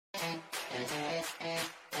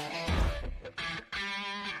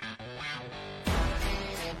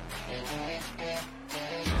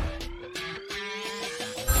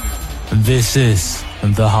This is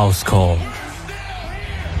The House Call.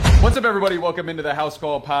 What's up, everybody? Welcome into the House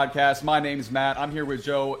Call podcast. My name's Matt. I'm here with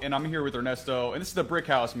Joe, and I'm here with Ernesto. And this is the Brick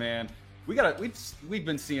House, man. We've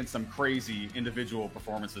been seeing some crazy individual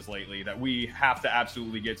performances lately that we have to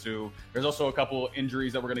absolutely get to. There's also a couple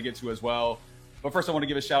injuries that we're going to get to as well. But first, I want to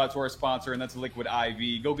give a shout out to our sponsor, and that's Liquid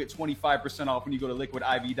IV. Go get 25% off when you go to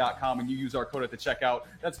liquidiv.com and you use our code at the checkout.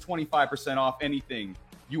 That's 25% off anything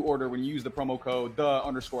you order when you use the promo code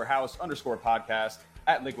 _house_podcast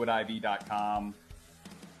at liquidiv.com.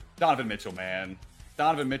 Donovan Mitchell, man.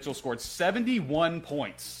 Donovan Mitchell scored 71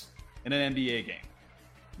 points in an NBA game.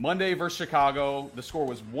 Monday versus Chicago, the score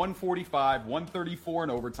was 145, 134 in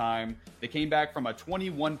overtime. They came back from a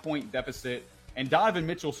 21-point deficit, and Donovan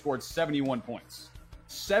Mitchell scored 71 points.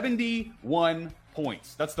 71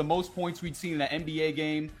 points. That's the most points we'd seen in an NBA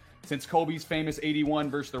game since Kobe's famous 81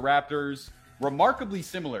 versus the Raptors. Remarkably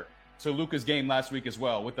similar to Luka's game last week as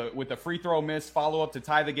well, with the free throw miss, follow-up to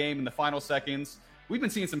tie the game in the final seconds. We've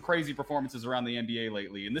been seeing some crazy performances around the NBA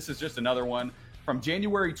lately, and this is just another one. From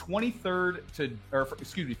December 23rd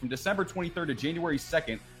to January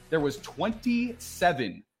 2nd, there was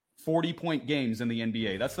 27 40-point games in the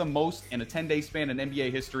NBA. That's the most in a 10-day span in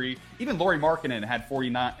NBA history. Even Lauri Markkanen had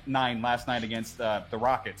 49 last night against the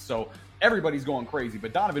Rockets. So everybody's going crazy.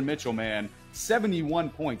 But Donovan Mitchell, man, 71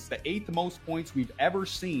 points, the 8th most points we've ever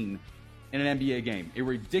seen in an NBA game. A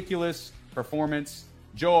ridiculous performance.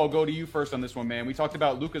 Joe, I'll go to you first on this one, man. We talked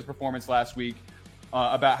about Luka's performance last week,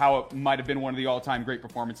 about how it might have been one of the all-time great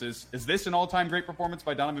performances. Is this an all-time great performance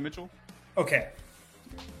by Donovan Mitchell? Okay.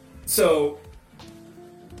 So,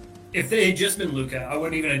 if they had just been Luka, I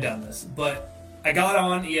wouldn't even have done this. But I got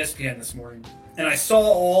on ESPN this morning, and I saw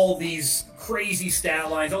all these crazy stat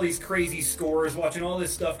lines, all these crazy scores, watching all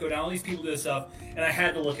this stuff go down, all these people do this stuff, and I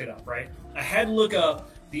had to look it up, right? I had to look up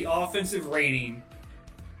the offensive rating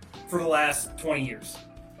for the last 20 years.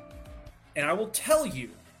 And I will tell you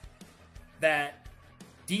that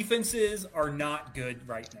defenses are not good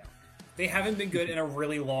right now. They haven't been good in a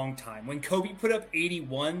really long time. When Kobe put up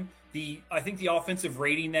 81, I think the offensive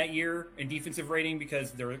rating that year and defensive rating, because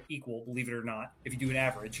they're equal, believe it or not, if you do an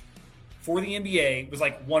average, for the NBA was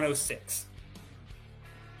like 106.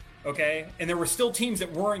 Okay? And there were still teams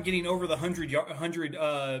that weren't getting over the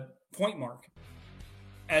 100 point mark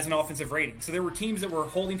as an offensive rating. So there were teams that were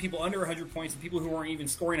holding people under 100 points and people who weren't even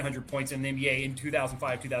scoring 100 points in the NBA in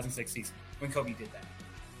 2005-2006 season when Kobe did that.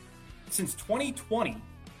 Since 2020,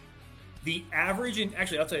 the average, and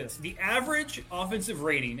actually I'll tell you this, the average offensive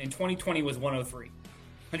rating in 2020 was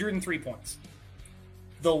 103 points.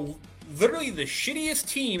 Literally the shittiest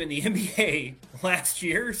team in the NBA last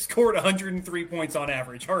year scored 103 points on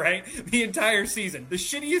average, all right? The entire season. The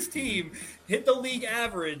shittiest team hit the league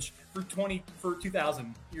average for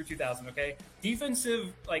 2000, okay?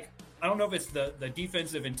 Defensive, I don't know if it's the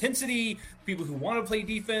defensive intensity, people who want to play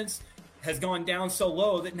defense has gone down so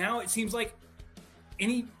low that now it seems like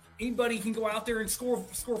anybody can go out there and score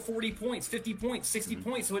 40 points, 50 points, 60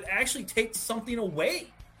 points. So it actually takes something away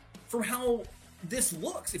from how this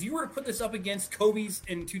looks. If you were to put this up against Kobe's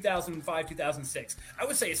in 2005, 2006, I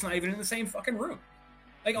would say it's not even in the same fucking room.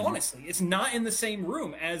 Honestly, it's not in the same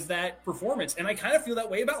room as that performance. And I kind of feel that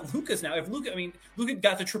way about Luka's now. If Luka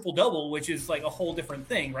got the triple-double, which is like a whole different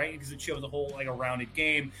thing, right? Because it shows a whole a rounded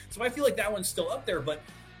game. So I feel like that one's still up there. But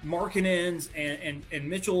Markkanen's and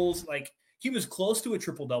Mitchell's, he was close to a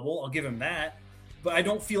triple-double. I'll give him that. But I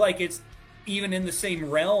don't feel like it's even in the same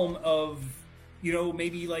realm of,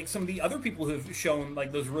 maybe some of the other people who have shown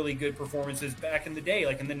those really good performances back in the day,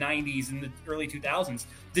 in the 90s and the early 2000s.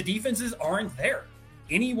 The defenses aren't there.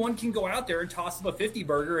 Anyone can go out there and toss up a 50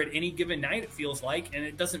 burger at any given night, it feels like, and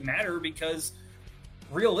it doesn't matter because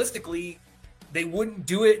realistically, they wouldn't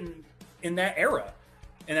do it in that era.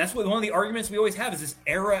 And that's one of the arguments we always have is this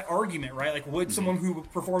era argument, right? Would someone who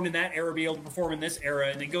performed in that era be able to perform in this era?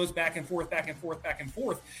 And it goes back and forth, back and forth, back and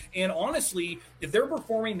forth. And honestly, if they're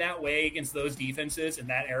performing that way against those defenses in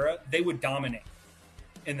that era, they would dominate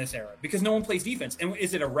in this era because no one plays defense. And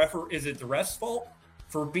is it the ref's fault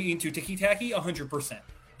for being too ticky-tacky? 100%.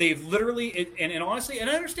 They've literally, and honestly, and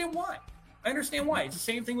I understand why. It's the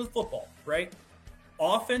same thing with football, right?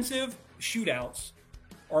 Offensive shootouts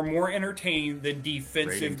are more entertaining than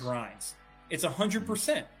defensive grinds. It's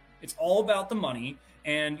 100%. It's all about the money.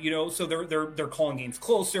 And, so they're calling games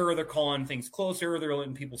closer. They're calling things closer. They're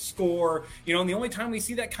letting people score. And the only time we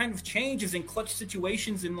see that kind of change is in clutch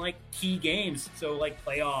situations in key games. So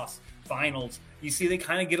playoffs, finals. You see they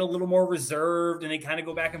kind of get a little more reserved and they kind of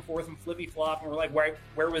go back and forth and flippy-flop. And we're like,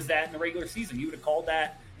 where was that in the regular season? You would have called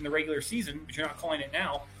that in the regular season, but you're not calling it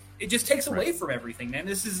now. It just takes away from everything, man.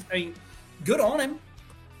 This is, good on him.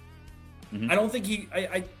 I don't think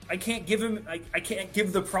I can't give him, I can't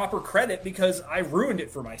give the proper credit because I ruined it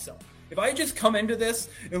for myself. If I just come into this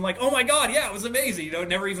and like, oh my God, yeah, it was amazing. You know,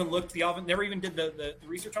 never even looked never even did the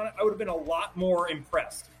research on it. I would have been a lot more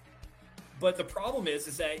impressed. But the problem is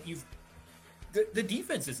that the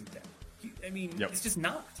defense isn't there. I mean, It's just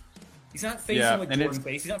not. He's not facing what Jordan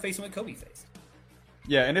faced. He's not facing what Kobe faced.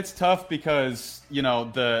 Yeah, and it's tough because, you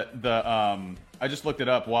know, I just looked it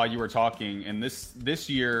up while you were talking, and this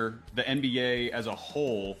year the NBA as a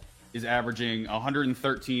whole is averaging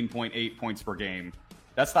 113.8 points per game.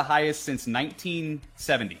 That's the highest since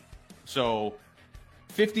 1970. So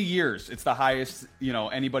 50 years, it's the highest, you know,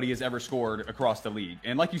 anybody has ever scored across the league.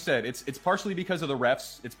 And like you said, it's partially because of the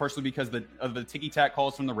refs. It's partially because of the ticky-tack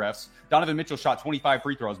calls from the refs. Donovan Mitchell shot 25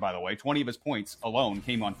 free throws, by the way. 20 of his points alone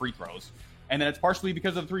came on free throws. And then it's partially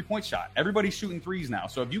because of the three-point shot. Everybody's shooting threes now.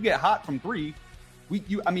 So if you get hot from three,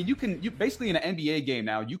 you basically in an NBA game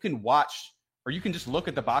now, you can watch or you can just look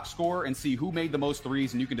at the box score and see who made the most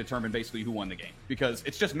threes, and you can determine basically who won the game because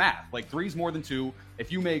it's just math. Like threes more than two.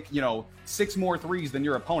 If you make, 6 more threes than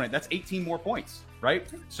your opponent, that's 18 more points, right?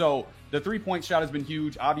 So the 3-point shot has been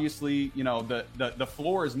huge. Obviously, the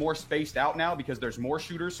floor is more spaced out now because there's more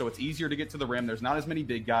shooters, so it's easier to get to the rim. There's not as many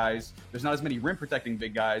big guys. There's not as many rim protecting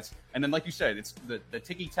big guys. And then, like you said, it's the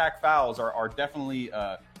ticky-tack fouls are definitely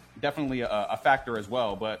a factor as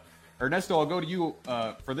well. But Ernesto, I'll go to you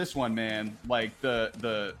for this one, man. Like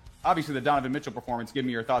obviously the Donovan Mitchell performance. Give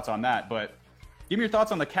me your thoughts on that, but give me your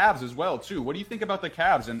thoughts on the Cavs as well too. What do you think about the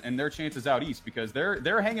Cavs and their chances out east? Because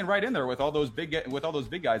they're hanging right in there with all those big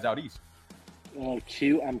guys out east. Well,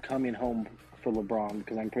 Q, I'm coming home for LeBron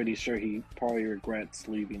because I'm pretty sure he probably regrets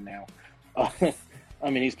leaving now. I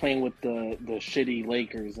mean, he's playing with the shitty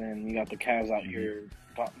Lakers, and you got the Cavs out here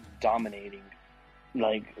dominating.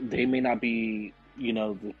 Like, they may not be,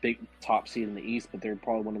 the big top seed in the East, but they're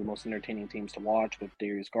probably one of the most entertaining teams to watch with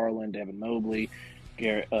Darius Garland, Devin Mobley,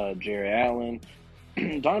 Jerry Allen.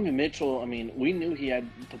 Donovan Mitchell, I mean, we knew he had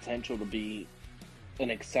potential to be an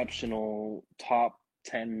exceptional top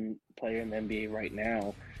 10 player in the NBA right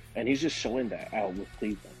now, and he's just showing that out with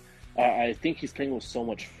Cleveland. I think he's playing with so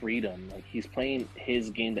much freedom. Like, he's playing his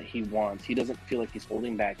game that he wants. He doesn't feel like he's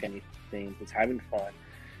holding back anything. He's having fun.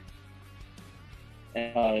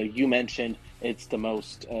 You mentioned it's the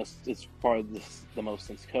most. It's probably the most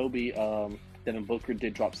since Kobe. Devin Booker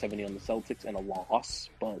did drop 70 on the Celtics in a loss,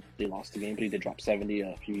 but they lost the game. But he did drop 70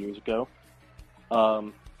 a few years ago.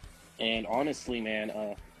 And honestly, man,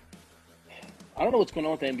 I don't know what's going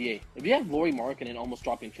on with the NBA. If you have Lauri Markkanen almost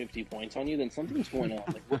dropping 50 points on you, then something's going on.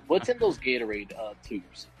 Like, what's in those Gatorade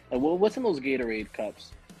tubes? Like, what's in those Gatorade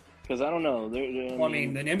cups? Because I don't know. I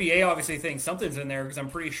mean, the NBA obviously thinks something's in there because I'm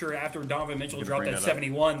pretty sure after Donovan Mitchell dropped that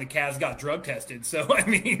 71, the Cavs got drug tested. So, I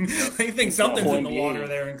mean, they think something's in the water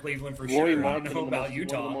there in Cleveland for sure. I don't know about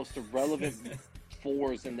Utah. One of the most irrelevant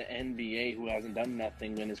fours in the NBA who hasn't done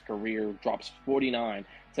nothing in his career drops 49.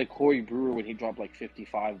 It's like Corey Brewer when he dropped like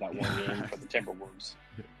 55 that one game for the Timberwolves.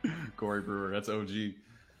 Corey Brewer, that's OG.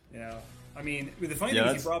 Yeah. I mean, the funny thing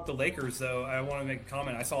is you brought up the Lakers, though. I want to make a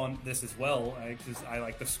comment. I saw this as well because I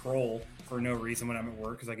like to scroll for no reason when I'm at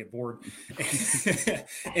work because I get bored.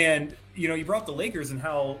 And, you brought up the Lakers and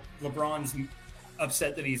how LeBron's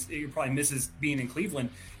upset that he probably misses being in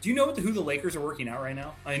Cleveland. Do you know who the Lakers are working out right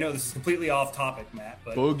now? I know this is completely off topic, Matt,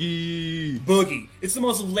 but Boogie. It's the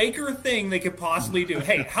most Laker thing they could possibly do.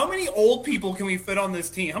 Hey, how many old people can we fit on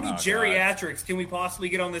this team? How many geriatrics can we possibly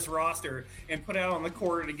get on this roster and put out on the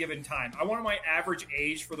court at a given time? I want my average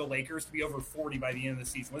age for the Lakers to be over 40 by the end of the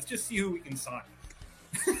season. Let's just see who we can sign.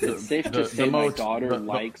 It's safe to say my daughter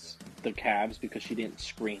likes the Cavs because she didn't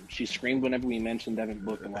scream. She screamed whenever we mentioned Devin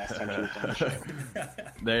Booker last time she was on the show.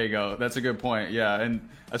 There you go. That's a good point. Yeah, and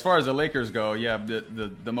as far as the Lakers go,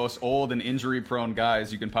 the most old and injury-prone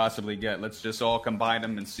guys you can possibly get. Let's just all combine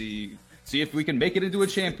them and see if we can make it into a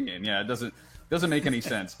champion. Yeah, it doesn't make any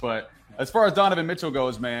sense. But as far as Donovan Mitchell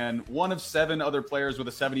goes, man, one of 7 other players with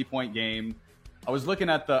a 70-point game. I was looking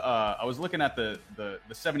at the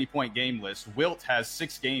 70-point game list. Wilt has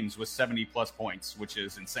 6 games with 70+ points, which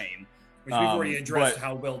is insane. Which we've already addressed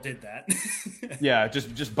how Wilt did that. Yeah,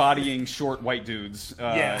 just bodying short white dudes.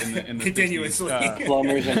 In the continuously.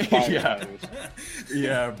 Plumbers and firefighters.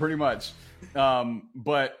 Yeah, pretty much.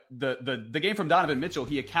 But the game from Donovan Mitchell,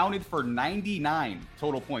 he accounted for 99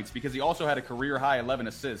 total points because he also had a career high 11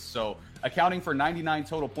 assists. So accounting for 99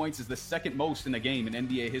 total points is the second most in the game in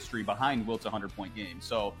NBA history behind Wilt's 100-point game.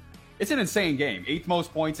 So it's an insane game. 8th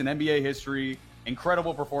most points in NBA history.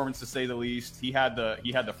 Incredible performance to say the least. He had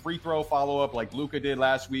the free throw follow up like Luka did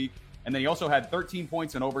last week. And then he also had 13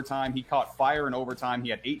 points in overtime. He caught fire in overtime. He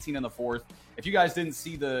had 18 in the fourth. If you guys didn't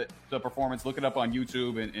see the performance, look it up on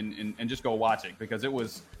YouTube and just go watch it, because it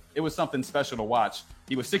was something special to watch.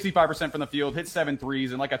 He was 65% from the field, hit 7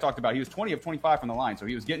 threes, and like I talked about, he was 20 of 25 from the line, so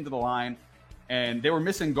he was getting to the line. And they were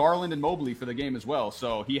missing Garland and Mobley for the game as well,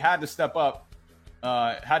 so he had to step up.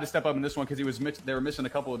 In this one because they were missing a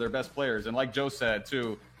couple of their best players. And like Joe said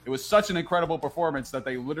too, it was such an incredible performance that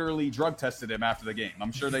they literally drug tested him after the game.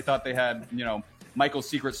 I'm sure they thought they had Michael's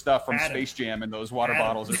secret stuff from Space Jam in those water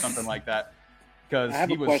bottles or something like that, because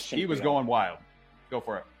he was going wild. Go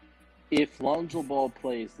for it. If Lonzo Ball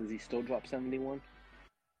plays, does he still drop 71?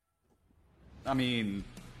 I mean,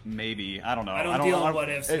 maybe. I don't know. I don't deal with what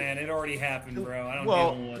ifs, man. It already happened, bro. I don't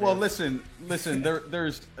deal with what ifs. Listen.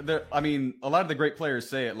 There's I mean, a lot of the great players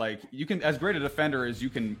say it. Like, you can, as great a defender as you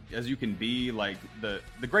can be. Like, the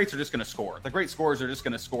greats are just going to score. The great scorers are just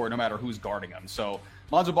going to score no matter who's guarding them. So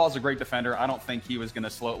Lonzo Ball's a great defender. I don't think he was going to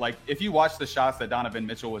slow. Like, if you watch the shots that Donovan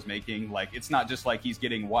Mitchell was making, like, it's not just like he's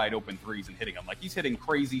getting wide open threes and hitting them. Like, he's hitting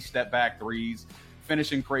crazy step back threes,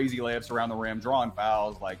 finishing crazy layups around the rim, drawing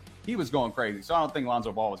fouls. Like, he was going crazy. So I don't think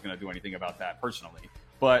Lonzo Ball was going to do anything about that personally.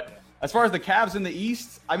 But as far as the Cavs in the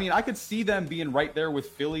East, I mean, I could see them being right there with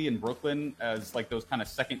Philly and Brooklyn as like those kind of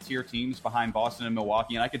second-tier teams behind Boston and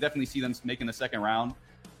Milwaukee. And I could definitely see them making the second round.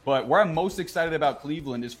 But where I'm most excited about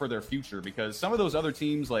Cleveland is for their future, because some of those other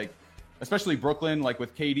teams, like especially Brooklyn, like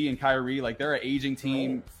with KD and Kyrie, like they're an aging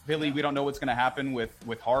team. Philly, we don't know what's going to happen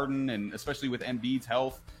with Harden, and especially with Embiid's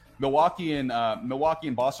health. Milwaukee and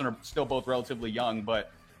Boston are still both relatively young,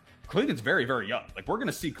 but Cleveland's very, very young. Like, we're going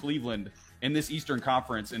to see Cleveland in this Eastern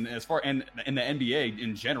Conference and in the NBA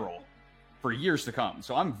in general for years to come.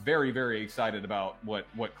 So I'm very, very excited about what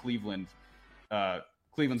Cleveland's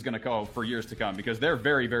going to go for years to come, because they're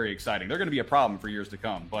very, very exciting. They're going to be a problem for years to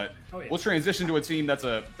come. But we'll transition to a team that's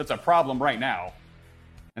a problem right now,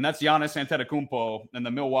 and that's Giannis Antetokounmpo and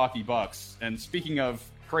the Milwaukee Bucks. And speaking of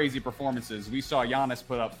crazy performances, we saw Giannis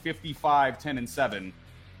put up 55, 10, and 7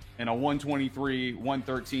 in a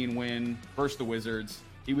 123-113 win versus the Wizards.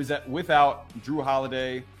 He was without Drew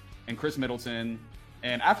Holiday and Chris Middleton.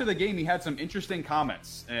 And after the game, he had some interesting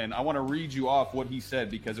comments. And I want to read you off what he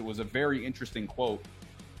said, because it was a very interesting quote.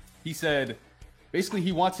 He said, basically,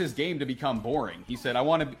 he wants his game to become boring. He said, I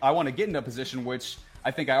want to get in a position, which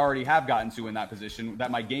I think I already have gotten to in that position,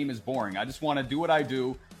 that my game is boring. I just want to do what I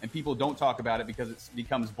do, and people don't talk about it because it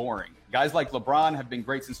becomes boring. Guys like LeBron have been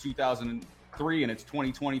great since 2003, and it's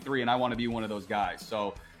 2023, and I want to be one of those guys.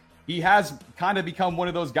 So he has kind of become one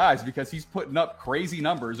of those guys, because he's putting up crazy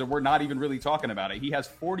numbers, and we're not even really talking about it. He has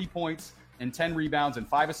 40 points and 10 rebounds and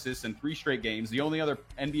 5 assists in 3 straight games. The only other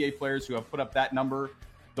NBA players who have put up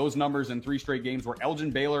those numbers in 3 straight games were Elgin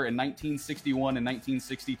Baylor in 1961 and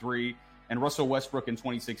 1963, and Russell Westbrook in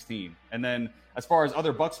 2016. And then as far as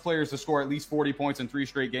other Bucks players to score at least 40 points in 3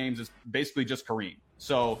 straight games, it's basically just Kareem.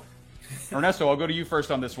 So, Ernesto, I'll go to you first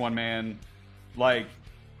on this one, man. Like,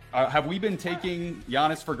 have we been taking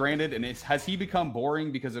Giannis for granted, and has he become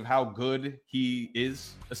boring because of how good he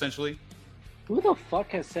is, essentially? Who the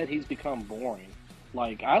fuck has said he's become boring?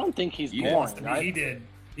 Like, I don't think he's boring. He did.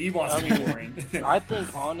 He wants to be boring. I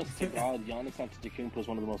think, honest to God, Giannis Antetokounmpo is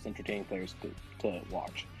one of the most entertaining players to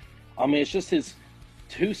watch. I mean, it's just his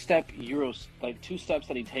 2-step Euros, like 2 steps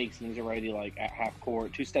that he takes, and he's already like at half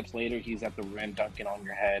court. 2 steps later, he's at the rim dunking on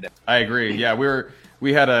your head. I agree. Yeah,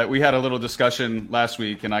 we had a little discussion last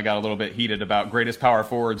week, and I got a little bit heated about greatest power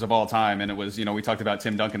forwards of all time, and it was, we talked about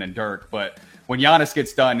Tim Duncan and Dirk, but when Giannis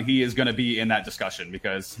gets done, he is going to be in that discussion,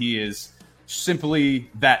 because he is simply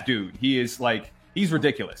that dude. He is like, he's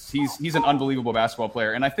ridiculous. He's an unbelievable basketball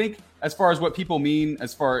player. And I think as far as what people mean,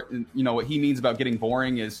 what he means about getting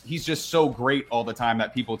boring, is he's just so great all the time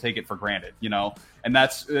that people take it for granted, and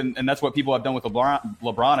that's what people have done with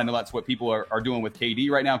LeBron. I know that's what people are doing with KD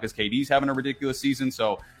right now, because KD's having a ridiculous season.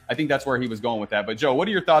 So I think that's where he was going with that. But Joe, what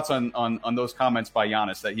are your thoughts on those comments by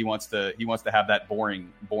Giannis, that he wants to have that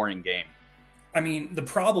boring game? I mean, the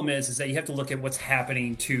problem is that you have to look at what's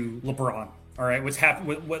happening to LeBron. All right, what's happened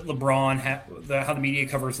with what LeBron, how the media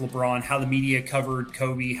covers LeBron, how the media covered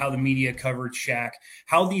Kobe, how the media covered Shaq,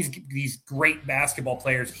 how these great basketball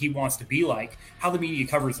players he wants to be like, how the media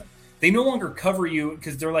covers them. They no longer cover you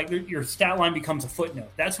because they're like, your stat line becomes a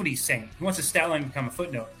footnote. That's what he's saying. He wants his stat line to become a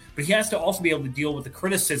footnote, but he has to also be able to deal with the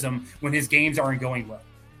criticism when his games aren't going well.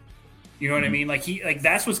 You know what I mean? Like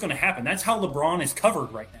that's what's going to happen. That's how LeBron is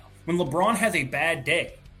covered right now. When LeBron has a bad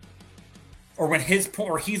day, or when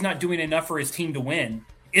he's not doing enough for his team to win,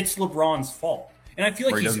 it's LeBron's fault. And I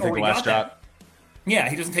feel like he's already got that. Yeah,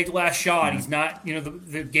 he doesn't take the last shot. He's not,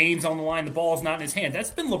 the game's on the line. The ball's not in his hand.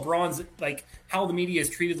 That's been LeBron's, like, how the media has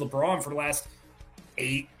treated LeBron for the last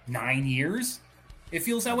 8-9 years. It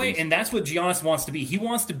feels that way. And that's what Giannis wants to be. He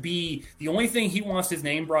wants to be, the only thing he wants his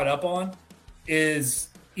name brought up on is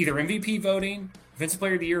either MVP voting, Defensive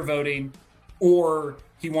Player of the Year voting, or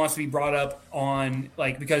he wants to be brought up on,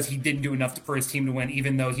 like, because he didn't do enough for his team to win,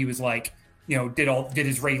 even though he was like, did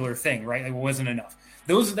his regular thing, right? Like, it wasn't enough.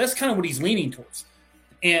 That's kind of what he's leaning towards.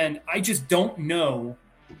 And I just don't know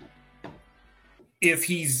if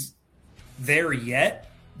he's there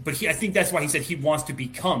yet, but I think that's why he said he wants to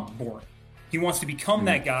become boring. He wants to become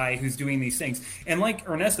that guy who's doing these things. And like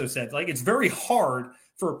Ernesto said, like, it's very hard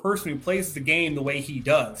for a person who plays the game the way he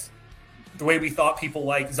does, the way we thought people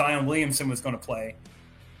like Zion Williamson was going to play,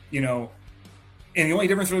 and the only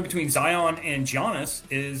difference really between Zion and Giannis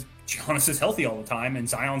is Giannis is healthy all the time and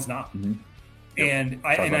Zion's not. Mm-hmm. Yep. And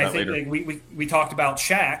I think like, we talked about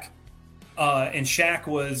Shaq, and Shaq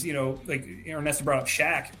was, like Ernesto brought up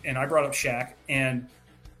Shaq and I brought up Shaq, and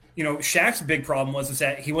Shaq's big problem is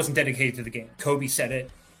that he wasn't dedicated to the game. Kobe said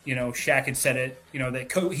it, Shaq had said it,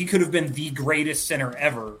 that he could have been the greatest center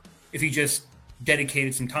ever if he just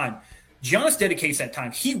dedicated some time. Giannis dedicates that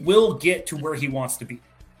time. He will get to where he wants to be.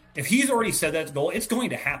 If he's already said that's the goal, it's going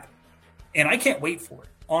to happen. And I can't wait for it,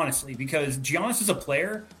 honestly, because Giannis is a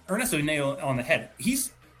player. Ernesto nailed it on the head.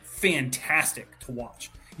 He's fantastic to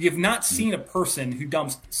watch. You have not seen a person who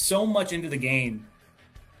dumps so much into the game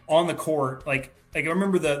on the court. Like I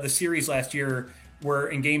remember the series last year where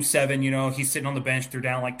in Game 7, he's sitting on the bench. They're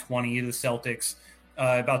down like 20 to the Celtics,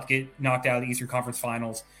 about to get knocked out of the Eastern Conference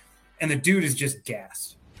Finals. And the dude is just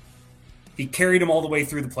gassed. He carried him all the way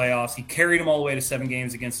through the playoffs. He carried him all the way to 7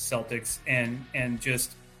 games against the Celtics and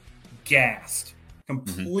just gassed.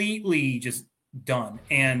 Completely just done.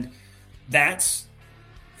 And that's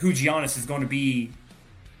who Giannis is going to be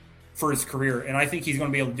for his career. And I think he's going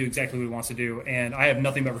to be able to do exactly what he wants to do. And I have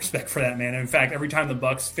nothing but respect for that man. And in fact, every time the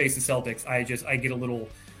Bucks face the Celtics, I get a little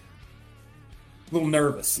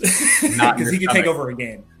nervous because he could take over a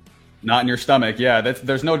game. Not in your stomach. Yeah,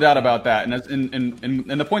 there's no doubt about that. And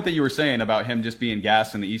the point that you were saying about him just being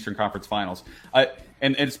gassed in the Eastern Conference Finals,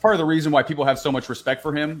 and it's part of the reason why people have so much respect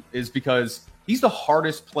for him is because he's the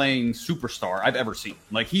hardest playing superstar I've ever seen.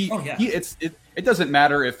 Like it doesn't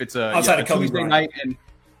matter if it's outside of Kobe Tuesday Bryant. night and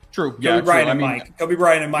true. Kobe Bryant and Mike. Kobe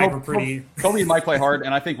Bryant and Mike were pretty. Kobe and Mike play hard,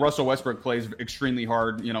 and I think Russell Westbrook plays extremely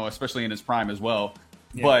hard. Especially in his prime as well.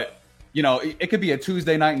 Yeah. But it could be a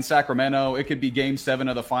Tuesday night in Sacramento. It could be Game 7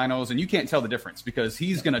 of the finals, and you can't tell the difference because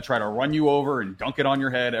he's going to try to run you over and dunk it on your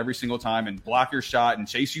head every single time and block your shot and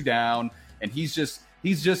chase you down. And he's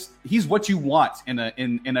what you want in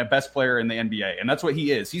a best player in the NBA, and that's what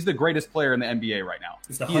he is. He's the greatest player in the NBA right now.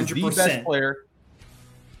 He is the best player.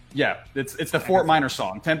 Yeah, it's the Fort Minor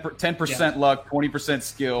song. 10% luck, 20%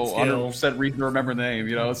 skill, 100% reason to remember the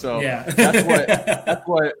name. So yeah. that's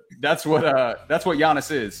what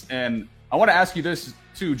Giannis is. And I want to ask you this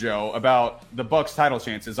too, Joe, about the Bucks title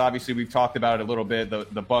chances. Obviously, we've talked about it a little bit. The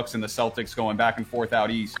Bucks and the Celtics going back and forth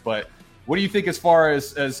out east, but what do you think as far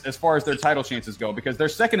as their title chances go? Because they're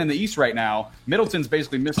second in the East right now. Middleton's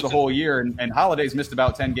basically missed the whole year, and Holiday's missed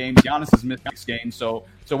about 10 games. Giannis has missed 6 games. So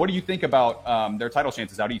what do you think about their title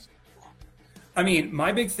chances out East? I mean,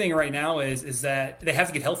 my big thing right now is that they have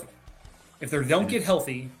to get healthy. If they don't get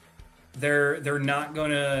healthy, they're not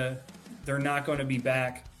gonna be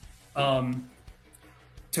back. They're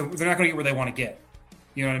not gonna get where they want to get.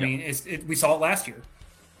 You know what I mean? We saw it last year.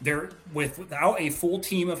 Without a full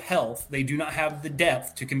team of health, they do not have the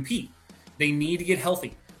depth to compete. They need to get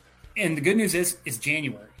healthy. And the good news is it's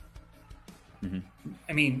January. Mm-hmm.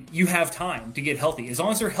 I mean, you have time to get healthy. As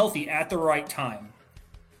long as they're healthy at the right time,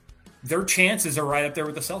 their chances are right up there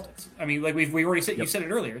with the Celtics. I mean, like we already said, You said it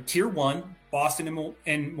earlier. Tier 1, Boston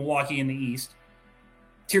and Milwaukee in the East.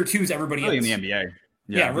 Tier 2 is everybody else. In the NBA.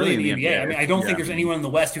 Yeah, really in the NBA. I mean, I don't think there's anyone in the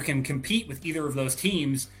West who can compete with either of those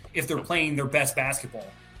teams if they're playing their best basketball.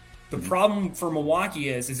 The problem for Milwaukee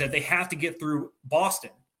is that they have to get through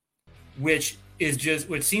Boston, which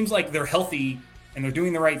seems like they're healthy and they're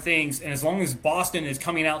doing the right things. And as long as Boston is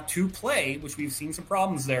coming out to play, which we've seen some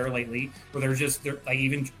problems there lately, where they're like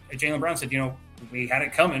even Jaylen Brown said, we had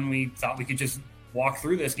it coming. We thought we could just walk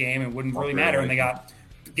through this game. It wouldn't really matter. And they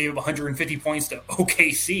gave up 150 points to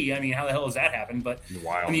OKC. I mean, how the hell does that happen? But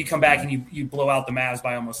when you come back and you blow out the Mavs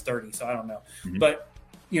by almost 30. So I don't know. Mm-hmm. But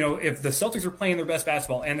if the Celtics are playing their best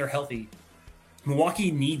basketball and they're healthy,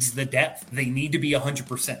 Milwaukee needs the depth. They need to be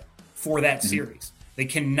 100% for that series. They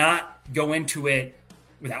cannot go into it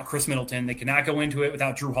without Chris Middleton. They cannot go into it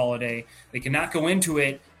without Drew Holiday. They cannot go into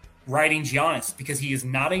it riding Giannis because he is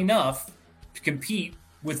not enough to compete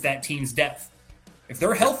with that team's depth. If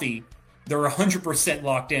they're healthy, they're 100%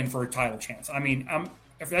 locked in for a title chance. I mean,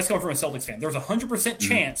 if that's coming from a Celtics fan, there's a 100%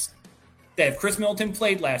 chance that if Chris Middleton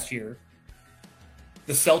played last year,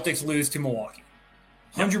 the Celtics lose to Milwaukee.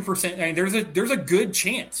 100%. I mean, there's a good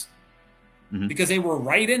chance because they were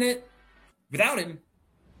right in it without him.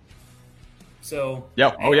 So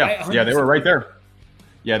yeah, they were right there.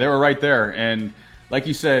 Yeah, they were right there. And like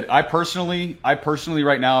you said, I personally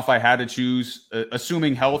right now, if I had to choose,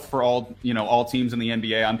 assuming health for all teams in the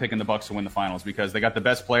NBA, I'm picking the Bucks to win the finals because they got the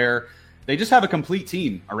best player. They just have a complete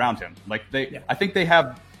team around him. Like I think they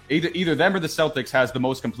have either them or the Celtics has the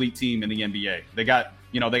most complete team in the NBA. They got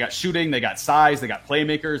shooting, they got size, they got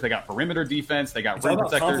playmakers, they got perimeter defense, they got rim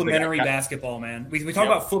protectors. Complementary basketball, man. We talk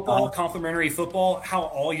about football, complementary football. How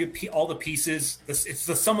all the pieces, it's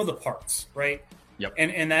the sum of the parts, right? Yep.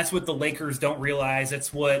 And that's what the Lakers don't realize.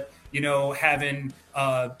 That's what having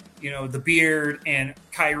the Beard and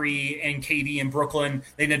Kyrie and KD in Brooklyn.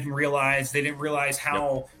 They didn't realize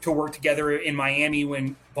how to work together in Miami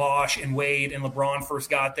when Bosh and Wade and LeBron first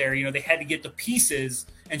got there. They had to get the pieces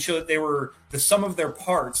and show that they were the sum of their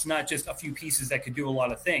parts, not just a few pieces that could do a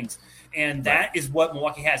lot of things. And that is what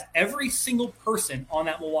Milwaukee has. Every single person on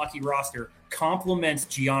that Milwaukee roster complements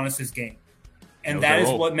Giannis's game. And that is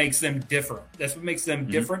what makes them different. That's what makes them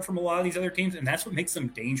different from a lot of these other teams, and that's what makes them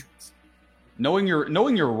dangerous. Knowing your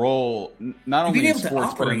role, not only in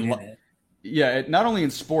sports, but not only in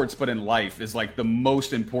sports but in life, is like the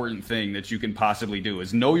most important thing that you can possibly do.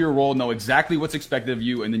 Is know your role, know exactly what's expected of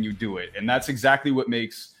you, and then you do it. And that's exactly what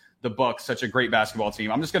makes the Bucks such a great basketball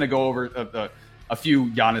team. I'm just going to go over a few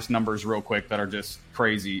Giannis numbers real quick that are just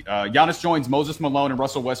crazy. Giannis joins Moses Malone and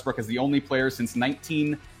Russell Westbrook as the only player since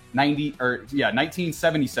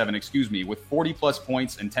 1977, with 40 plus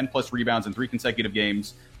points and 10 plus rebounds in 3 consecutive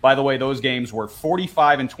games. By the way, those games were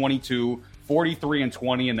 45-22,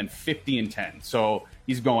 43-20, and then 50-10. So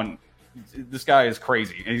this guy is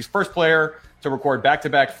crazy. And he's first player to record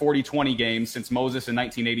back-to-back 40-20 games since Moses in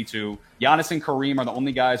 1982. Giannis and Kareem are the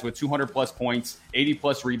only guys with 200 plus points, 80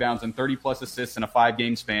 plus rebounds, and 30 plus assists in a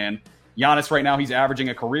 5-game span. Giannis right now, he's averaging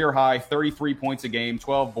a career high 33 points a game,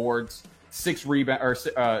 12 boards, 12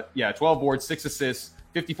 boards, 6 assists,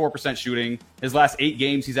 54% shooting. His last 8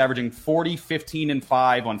 games, he's averaging 40, 15, and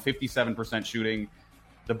 5 on 57% shooting.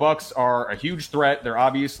 The Bucks are a huge threat. They're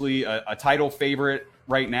obviously a title favorite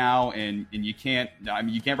right now, and you can't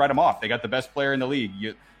write them off. They got the best player in the league.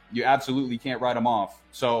 You absolutely can't write them off.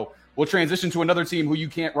 So we'll transition to another team who you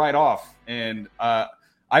can't write off, and I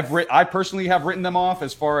personally have written them off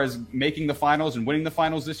as far as making the finals and winning the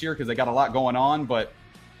finals this year because they got a lot going on, but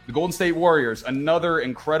the Golden State Warriors, another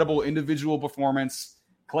incredible individual performance.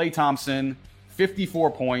 Klay Thompson, 54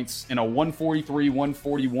 points in a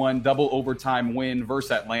 143-141 double overtime win versus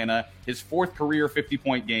Atlanta. His 4th career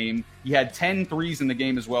 50-point game. He had 10 threes in the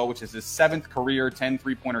game as well, which is his 7th career 10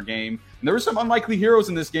 three-pointer game. And there were some unlikely heroes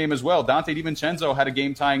in this game as well. Dante DiVincenzo had a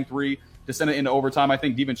game-tying 3 to send it into overtime. I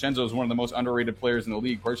think DiVincenzo is one of the most underrated players in the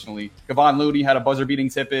league personally. Kevon Looney had a buzzer-beating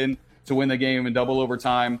tip-in to win the game in double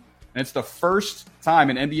overtime. And it's the first time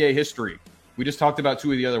in NBA history. We just talked about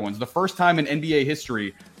 2 of the other ones. The first time in NBA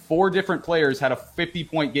history, 4 different players had a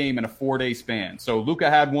 50-point game in a 4-day span. So Luka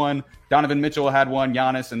had one, Donovan Mitchell had one,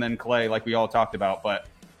 Giannis, and then Klay, like we all talked about. But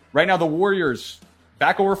right now, the Warriors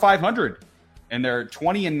back over 500, and they're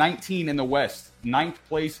 20-19 in the West, 9th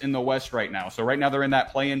place in the West right now. So right now, they're in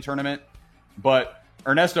that play-in tournament. But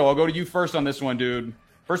Ernesto, I'll go to you first on this one, dude.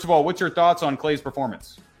 First of all, what's your thoughts on Klay's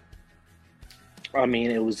performance? I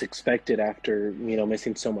mean, it was expected after,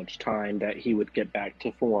 missing so much time that he would get back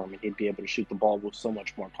to form and he'd be able to shoot the ball with so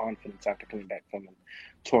much more confidence after coming back from a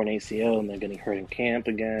torn ACL and then getting hurt in camp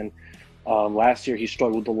again. Last year, he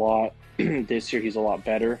struggled a lot. This year, he's a lot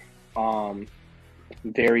better.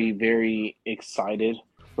 Very, very excited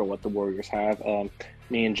for what the Warriors have.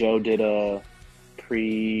 Me and Joe did a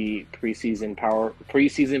preseason power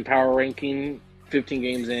ranking 15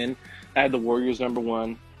 games in. I had the Warriors number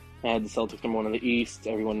 1. I had the Celtics number 1 in the East.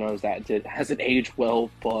 Everyone knows that hasn't aged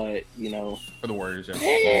well, but for the Warriors,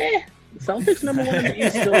 yeah. Celtics number 1 in the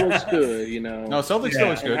East still looks good, No, Celtics still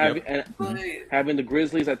looks good. And having the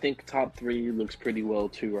Grizzlies, I think top 3 looks pretty well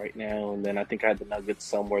too right now. And then I think I had the Nuggets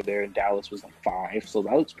somewhere there, and Dallas was like 5, so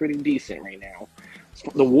that looks pretty decent right now.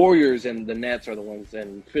 The Warriors and the Nets are the ones,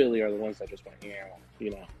 and Philly are the ones that just went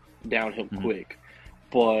downhill quick.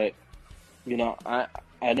 But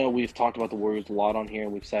I know we've talked about the Warriors a lot on here,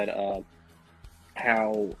 and we've said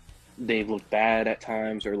how they've looked bad at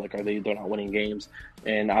times, or like they're not winning games.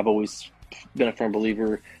 And I've always been a firm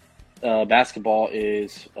believer basketball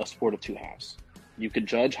is a sport of 2 halves. You could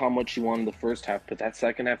judge how much you won in the first half, but that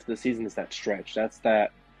second half of the season is that stretch. That's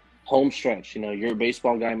that home stretch. You know, you're a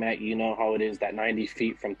baseball guy, Matt. You know how it is, that 90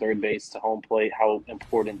 feet from third base to home plate, how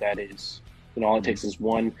important that is. You know, all it takes is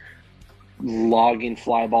one logging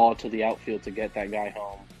fly ball to the outfield to get that guy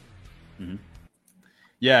home. Mm-hmm.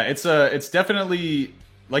 Yeah, it's definitely,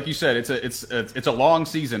 like you said, it's a long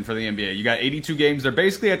season for the NBA. You got 82 games. They're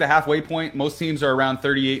basically at the halfway point. Most teams are around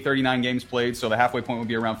 38, 39 games played, so the halfway point would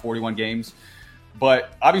be around 41 games.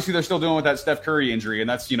 But obviously they're still dealing with that Steph Curry injury, and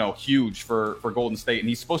that's, you know, huge for Golden State. And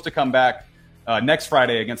he's supposed to come back next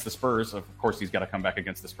Friday against the Spurs. Of course, he's got to come back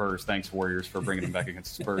against the Spurs. Thanks, Warriors, for bringing him back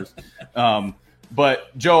against the Spurs.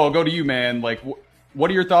 But Joe, I'll go to you, man. Like,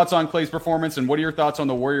 what are your thoughts on Klay's performance, and what are your thoughts on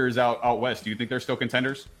the Warriors out west? Do you think they're still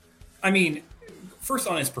contenders? I mean, first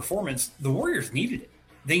on his performance, the Warriors needed it.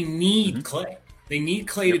 They need Klay. They need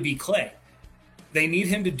Klay to be Klay. They need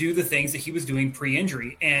him to do the things that he was doing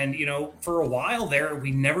pre-injury. And, you know, for a while there,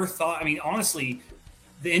 we never thought – I mean, honestly,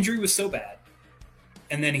 the injury was so bad.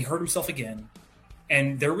 And then he hurt himself again.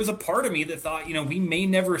 And there was a part of me that thought, you know, we may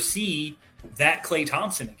never see that Klay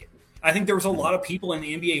Thompson again. I think there was a lot of people in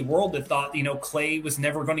the NBA world that thought, you know, Klay was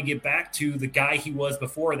never going to get back to the guy he was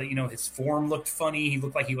before, that, you know, his form looked funny. He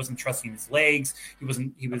looked like he wasn't trusting his legs.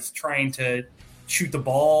 He was trying to shoot the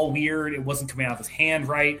ball weird. It wasn't coming out of his hand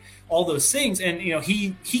right, all those things. And, you know,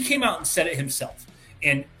 he came out and said it himself.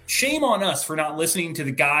 And shame on us for not listening to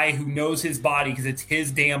the guy who knows his body, because it's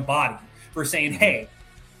his damn body, for saying, hey,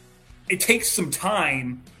 it takes some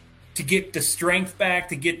time to get the strength back,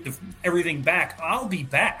 to get everything back. I'll be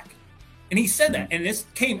back. And he said that. And this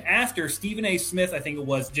came after Stephen A. Smith, I think it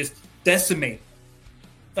was, just decimated.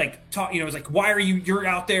 Like, you know, it was like, why are you're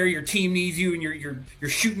out there, your team needs you, and you're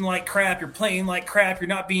shooting like crap, you're playing like crap, you're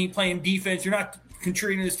not playing defense, you're not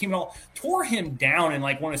contributing to this team at all. Tore him down in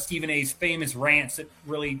like one of Stephen A.'s famous rants that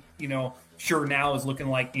really, you know, sure now is looking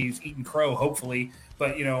like he's eating crow, hopefully.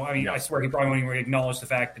 But, you know, I mean, I swear he probably won't even acknowledge the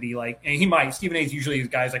fact that and he might. Stephen A.'s usually his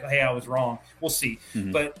guys like, hey, I was wrong. We'll see.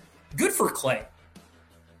 Mm-hmm. But good for Klay.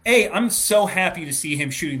 I'm so happy to see him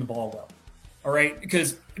shooting the ball well. All right?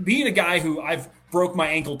 Because being a guy who I've broke my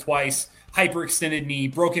ankle twice, hyperextended knee,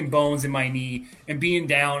 broken bones in my knee, and being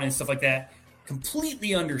down and stuff like that,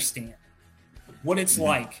 completely understand what it's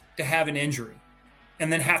like to have an injury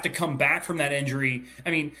and then have to come back from that injury. I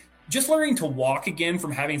mean, just learning to walk again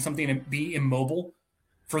from having something to be immobile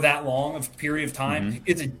for that long of a period of time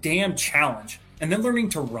is a damn challenge. And then learning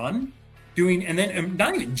to run, and then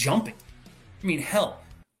not even jumping. I mean, hell,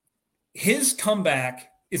 his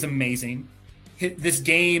comeback is amazing. This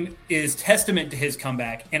game is testament to his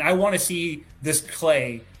comeback, and I want to see this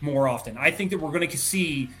Klay more often. I think that we're going to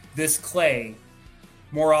see this Klay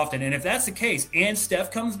more often. And if that's the case, and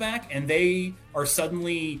Steph comes back and they are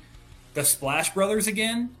suddenly the Splash Brothers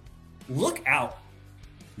again, look out.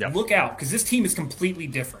 Yep. Look out, because this team is completely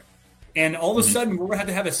different. And all of a sudden, we're going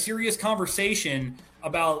to have a serious conversation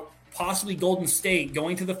about possibly Golden State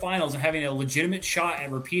going to the finals and having a legitimate shot at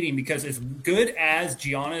repeating, because as good as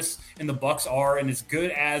Giannis and the Bucks are, and as good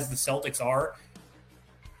as the Celtics are,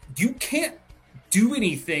 you can't do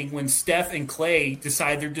anything when Steph and Klay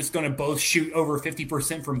decide they're just going to both shoot over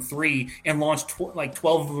 50% from three and launch 12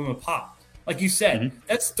 of them a pop. Like you said,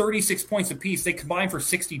 that's 36 points apiece. They combine for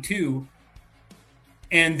 62,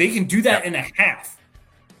 and they can do that in a half.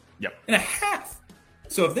 Yep. In a half.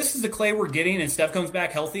 So if this is the Klay we're getting and Steph comes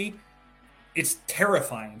back healthy, it's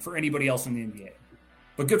terrifying for anybody else in the NBA.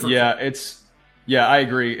 But good for Klay. I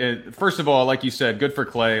agree. First of all, like you said, good for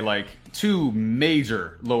Klay. Like, two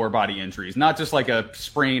major lower body injuries, not just like a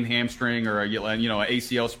sprained hamstring or an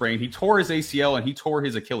ACL sprain. He tore his ACL and he tore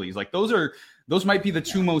his Achilles. Like, those might be the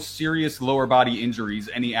two most serious lower body injuries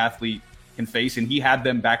any athlete can face, and he had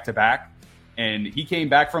them back to back, and he came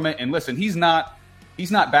back from it. And listen, he's not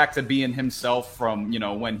back to being himself from,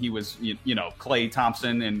 when he was, Klay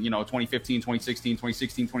Thompson in, 2015, 2016,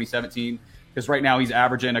 2017, because right now he's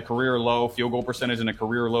averaging a career low field goal percentage and a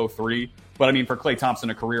career low three. But I mean, for Klay Thompson,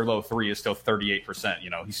 a career low three is still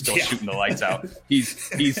 38%. He's still shooting the lights out. He's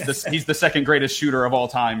the second greatest shooter of all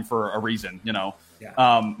time for a reason,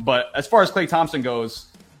 Yeah. But as far as Klay Thompson goes,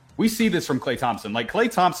 we see this from Klay Thompson. Like,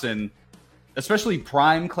 Klay Thompson, especially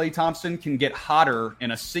prime Klay Thompson, can get hotter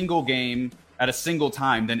in a single game at a single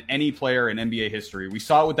time than any player in NBA history. We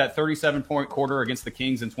saw it with that 37-point quarter against the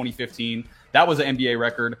Kings in 2015. That was an NBA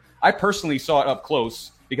record. I personally saw it up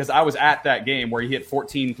close because I was at that game where he hit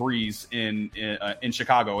 14 threes in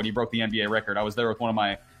Chicago and he broke the NBA record. I was there with one of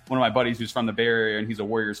my buddies who's from the Bay Area, and he's a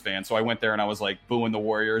Warriors fan. So I went there and I was like booing the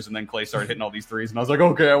Warriors, and then Klay started hitting all these threes, and I was like,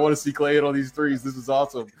 okay, I want to see Klay hit all these threes. This is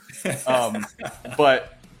awesome.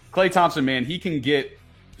 But Klay Thompson, man, he can get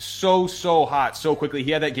so hot so quickly.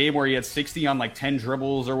 He had that game where he had 60 on like 10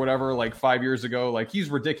 dribbles or whatever, like 5 years ago. Like, he's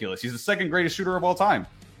ridiculous. He's the second greatest shooter of all time.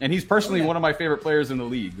 And he's personally one of my favorite players in the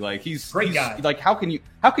league. Like, he's great guy. Like, how can you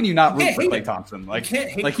not root for Klay Thompson? Like,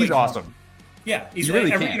 he's awesome. Yeah, he's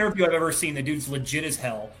really every can't. interview I've ever seen, the dude's legit as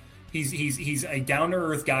hell. He's a down to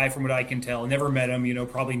earth guy from what I can tell. Never met him,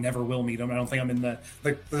 probably never will meet him. I don't think I'm in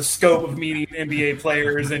the scope of meeting NBA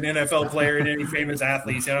players and NFL players and any famous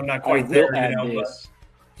athletes, and I'm not quite there. But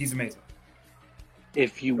he's amazing.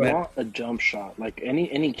 If you want a jump shot, like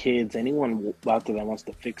any kids, anyone out there that wants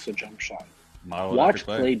to fix a jump shot, watch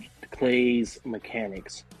Klay's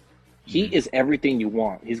mechanics. He is everything you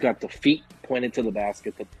want. He's got the feet pointed to the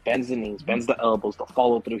basket, the bends the knees, bends the elbows, the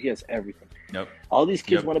follow through. He has everything. Yep. All these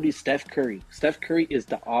kids want to be Steph Curry. Steph Curry is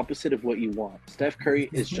the opposite of what you want. Steph Curry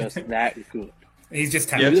is just that good. He's just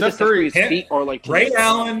talented. Steph Curry's feet are like Ray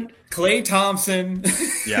Allen, Klay Thompson.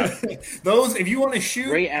 Yeah. Those, if you want to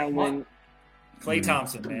shoot, Ray Allen, Klay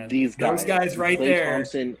Thompson, man. These guys. Those guys right Klay there.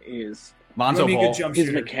 Thompson is Lonzo Ball.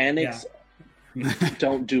 His mechanics. Yeah.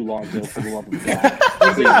 Don't do Lonzo for the love of God.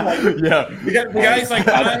 The guys like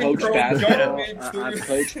I've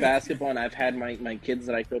coached basketball, and I've had my kids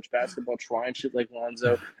that I coach basketball try and shoot like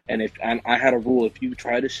Lonzo. And I had a rule: if you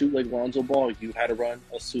try to shoot like Lonzo Ball, you had to run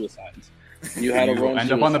a suicides. You had to run.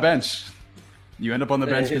 End up on the bench. You end up on the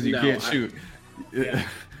bench because you can't shoot.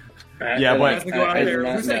 But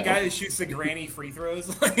who's that guy that shoots the granny free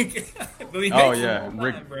throws? Rick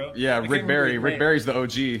Barry. Rick Barry's the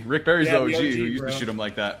OG. Rick Barry's the OG who used to shoot him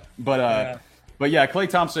like that. But Klay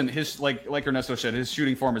Thompson, his like Ernesto said, his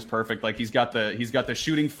shooting form is perfect. Like, he's got the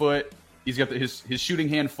shooting foot. He's got his shooting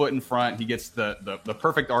hand foot in front. He gets the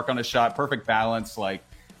perfect arc on his shot, perfect balance. Like,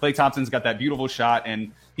 Klay Thompson's got that beautiful shot,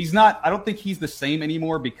 and I don't think he's the same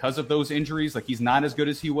anymore because of those injuries. Like, he's not as good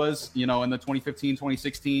as he was, in the 2015,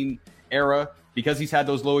 2016 era, because he's had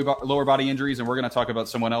those lower body injuries. And we're going to talk about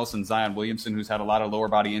someone else in Zion Williamson, who's had a lot of lower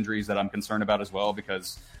body injuries that I'm concerned about as well,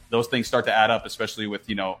 because those things start to add up, especially with,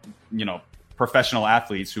 professional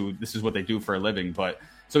athletes who this is what they do for a living. But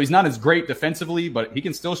so he's not as great defensively, but he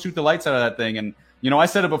can still shoot the lights out of that thing. And, I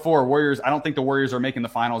said it before, I don't think the Warriors are making the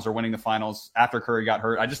finals or winning the finals after Curry got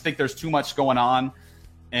hurt. I just think there's too much going on.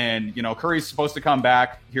 And, Curry's supposed to come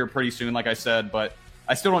back here pretty soon, like I said, but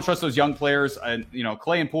I still don't trust those young players. And,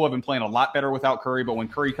 Klay and Poole have been playing a lot better without Curry, but when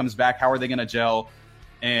Curry comes back, how are they going to gel?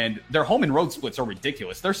 And their home and road splits are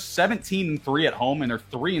ridiculous. They're 17-3 at home, and they're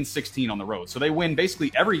 3-16 on the road. So they win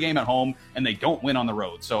basically every game at home, and they don't win on the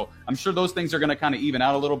road. So I'm sure those things are going to kind of even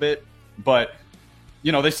out a little bit. But,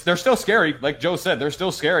 they're still scary. Like Joe said, they're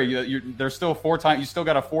still scary. They're still you still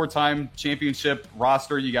got a 4-time championship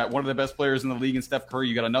roster. You got one of the best players in the league in Steph Curry.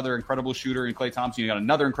 You got another incredible shooter in Klay Thompson. You got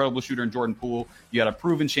another incredible shooter in Jordan Poole. You got a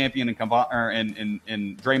proven champion in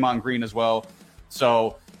Draymond Green as well.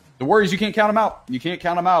 So the Warriors, you can't count them out. You can't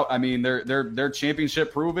count them out. I mean, they're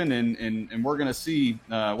championship proven, and we're going to see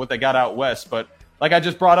what they got out west. But like I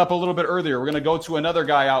just brought up a little bit earlier, we're going to go to another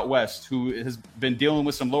guy out west who has been dealing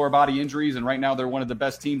with some lower body injuries, and right now they're one of the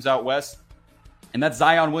best teams out west, and that's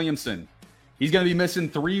Zion Williamson. He's going to be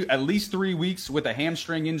missing at least 3 weeks with a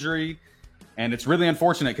hamstring injury, and it's really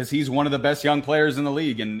unfortunate because he's one of the best young players in the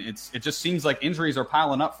league, and it just seems like injuries are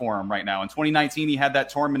piling up for him right now. In 2019, he had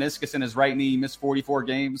that torn meniscus in his right knee. He missed 44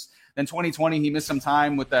 games. Then 2020, he missed some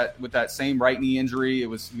time with that same right knee injury. He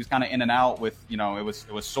was kind of in and out with, it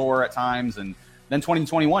was sore at times, and then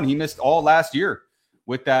 2021, he missed all last year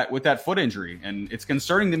with that foot injury. And it's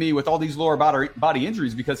concerning to me with all these lower body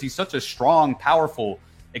injuries because he's such a strong, powerful,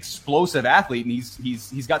 explosive athlete, and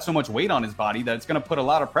he's got so much weight on his body that it's going to put a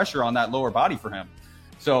lot of pressure on that lower body for him.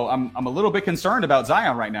 So I'm a little bit concerned about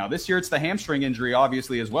Zion right now. This year it's the hamstring injury,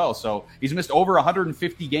 obviously, as well. So he's missed over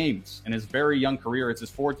 150 games in his very young career. It's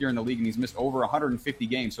his 4th year in the league, and he's missed over 150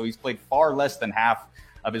 games. So he's played far less than half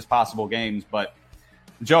of his possible games. But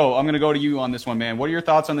Joe, I'm going to go to you on this one, man. What are your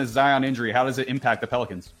thoughts on this Zion injury? How does it impact the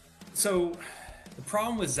Pelicans? So the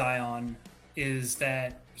problem with Zion is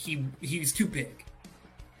that he's too big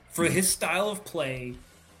for his style of play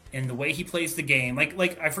and the way he plays the game.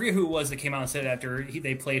 Like I forget who it was that came out and said after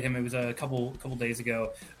they played him. It was a couple days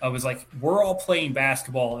ago. It was like, we're all playing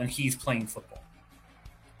basketball and he's playing football.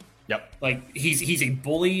 Yep. Like he's a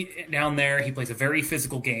bully down there. He plays a very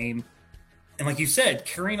physical game. And like you said,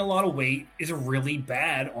 carrying a lot of weight is really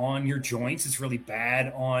bad on your joints. It's really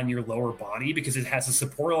bad on your lower body because it has to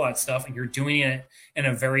support all that stuff. And you're doing it in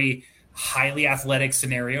a very highly athletic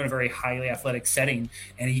scenario, in a very highly athletic setting,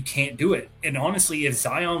 and you can't do it. And honestly, if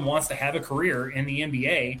Zion wants to have a career in the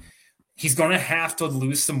NBA, he's going to have to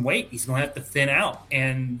lose some weight. He's going to have to thin out.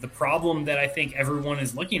 And the problem that I think everyone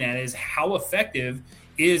is looking at is how effective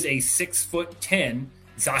is a 6'10"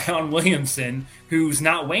 Zion Williamson, who's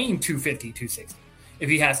not weighing 250, 260. If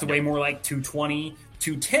he has to weigh more like 220,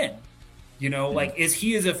 210, like, is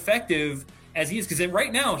he as effective as he is? Because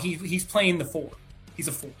right now he's playing the 4. He's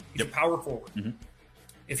a 4. He's a power forward. Mm-hmm.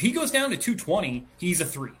 If he goes down to 220, he's a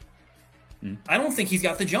 3. Mm-hmm. I don't think he's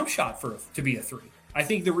got the jump shot to be a 3. I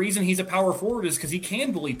think the reason he's a power forward is because he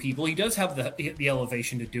can bully people. He does have the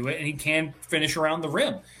elevation to do it, and he can finish around the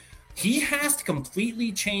rim. He has to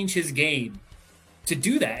completely change his game to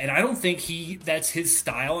do that, and I don't think that's his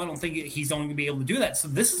style. I don't think he's only going to be able to do that. So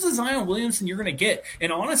this is a Zion Williamson you're going to get.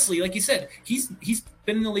 And honestly, like you said, he's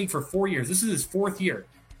been in the league for 4 years. This is his 4th year.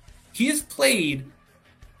 He has played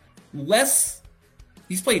less.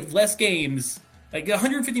 He's played less games, like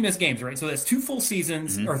 150 missed games, right? So that's 2 full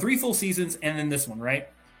seasons or 3 full seasons, and then this one, right?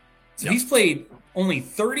 So he's played only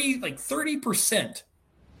 30%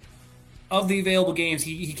 of the available games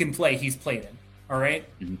he can play. He's played in. All right,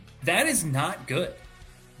 that is not good.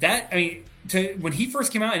 When he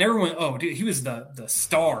first came out, and everyone, oh, dude, he was the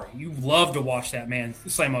star. You love to watch that man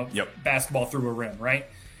slam a basketball through a rim, right?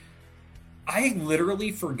 I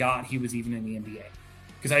literally forgot he was even in the NBA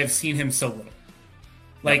because I have seen him so little.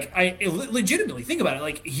 Like, I legitimately think about it.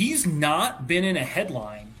 Like, he's not been in a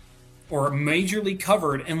headline or majorly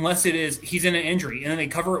covered unless it is he's in an injury, and then they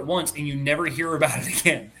cover it once, and you never hear about it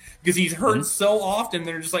again. Because he's hurt so often,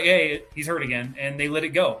 they're just like, hey, he's hurt again, and they let it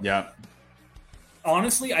go. Yeah.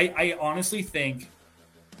 Honestly, I honestly think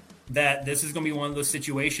that this is going to be one of those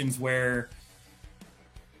situations where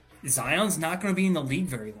Zion's not going to be in the league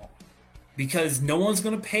very long because no one's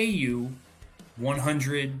going to pay you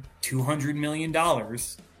 $100, $200 million to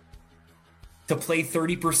play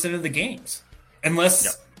 30% of the games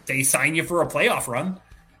unless they sign you for a playoff run.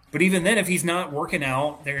 But even then, if he's not working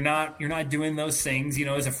out, you're not doing those things,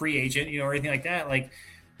 as a free agent, or anything like that. Like,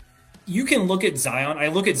 you can look at Zion. I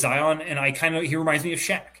look at Zion, and he reminds me of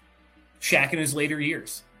Shaq. Shaq in his later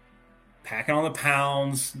years, packing on the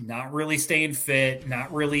pounds, not really staying fit,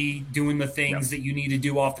 not really doing the things that you need to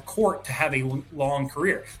do off the court to have a long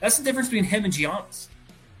career. That's the difference between him and Giannis.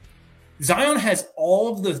 Zion has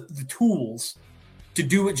all of the tools to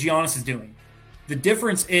do what Giannis is doing. The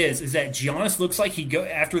difference is that Giannis looks like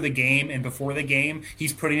after the game and before the game,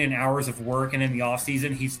 he's putting in hours of work, and in the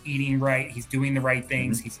offseason, he's eating right, he's doing the right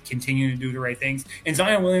things, he's continuing to do the right things. And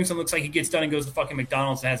Zion Williamson looks like he gets done and goes to fucking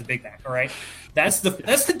McDonald's and has a Big Mac, all right? That's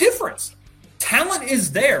the difference. Talent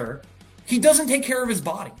is there. He doesn't take care of his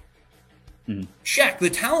body. Shaq, the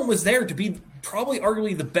talent was there to be probably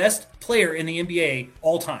arguably the best player in the NBA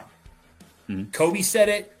all time. Kobe said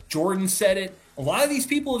it. Jordan said it. A lot of these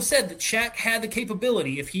people have said that Shaq had the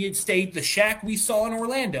capability, if he had stayed the Shaq we saw in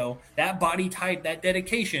Orlando, that body type, that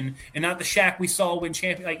dedication, and not the Shaq we saw win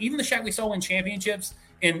even the Shaq we saw win championships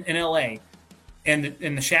in LA and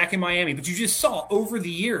the Shaq in Miami. But you just saw over the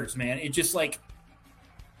years, man, it just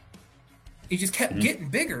kept getting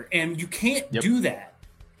bigger, and you can't do that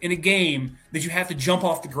in a game that you have to jump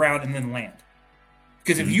off the ground and then land.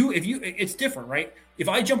 Because if you, it's different, right? If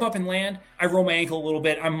I jump up and land, I roll my ankle a little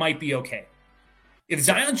bit, I might be okay. If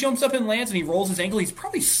Zion jumps up and lands and he rolls his ankle, he's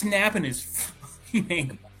probably snapping his fucking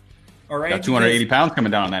ankle. All right? Got 280 pounds coming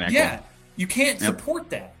down on that ankle. Yeah. You can't support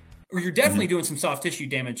that. Or you're definitely doing some soft tissue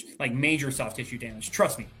damage, like major soft tissue damage.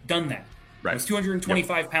 Trust me. Done that. Right. I was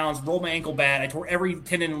 225 pounds, rolled my ankle bad. I tore every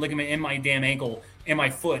tendon and ligament in my damn ankle and my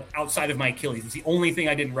foot outside of my Achilles. It's the only thing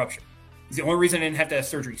I didn't rupture. It's the only reason I didn't have to have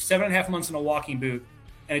surgery. 7.5 months in a walking boot,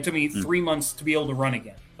 and it took me 3 months to be able to run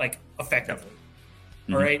again, like effectively.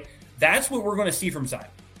 All right? That's what we're going to see from Zion.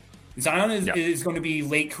 Zion is going to be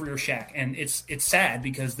late career Shaq, and it's sad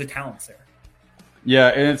because the talent's there. Yeah,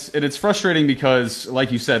 and it's frustrating because,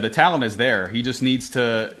 like you said, the talent is there. He just needs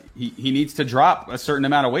to he needs to drop a certain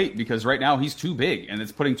amount of weight because right now he's too big, and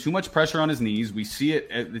it's putting too much pressure on his knees. We see it.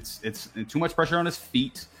 It's too much pressure on his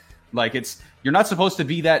feet. Like, you're not supposed to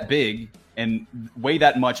be that big and weigh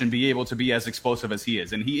that much and be able to be as explosive as he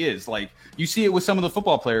is, and he is. Like, you see it with some of the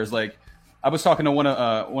football players. Like, I was talking to one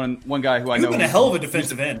guy who I know. You've been a hell of a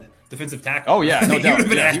defensive tackle. Oh yeah, no doubt. You've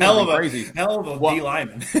been a hell of a D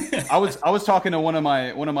lineman. I was talking to one of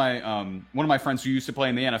my friends who used to play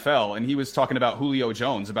in the NFL, and he was talking about Julio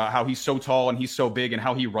Jones, about how he's so tall and he's so big and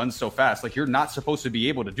how he runs so fast. Like, you're not supposed to be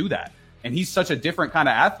able to do that. And he's such a different kind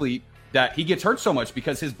of athlete that he gets hurt so much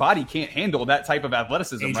because his body can't handle that type of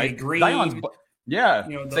athleticism. AJ right? Green,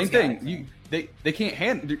 same thing. They can't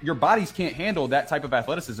handle, your bodies can't handle that type of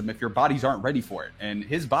athleticism if your bodies aren't ready for it. And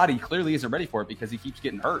his body clearly isn't ready for it because he keeps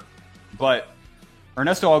getting hurt. But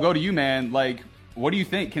Ernesto, I'll go to you, man. Like, what do you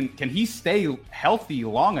think? Can he stay healthy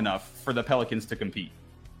long enough for the Pelicans to compete?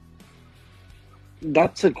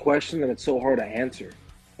 That's a question that it's so hard to answer.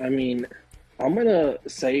 I mean, I'm gonna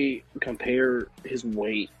say compare his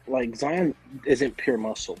weight. Like Zion isn't pure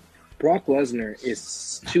muscle. Brock Lesnar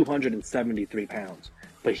is 273 pounds,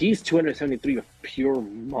 but he's 273 of pure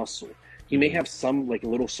muscle. He may have some like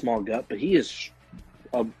little small gut, but he is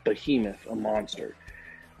a behemoth, a monster.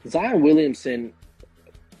 Zion Williamson,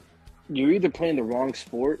 you're either playing the wrong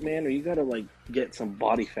sport, man, or you gotta like get some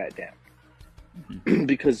body fat down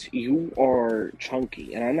because you are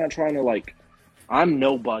chunky. And I'm not trying to like. I'm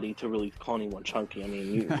nobody to really call anyone chunky. I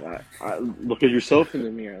mean, I look at yourself in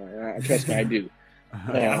the mirror. Trust me, I do.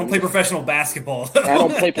 I don't play professional basketball. I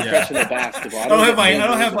don't play professional basketball. I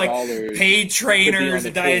don't have like paid trainers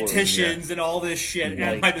and dietitians and all this shit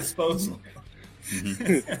at my disposal.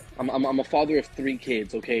 I'm a father of 3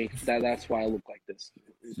 kids. Okay, that's why I look like this.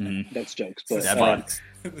 That's jokes, but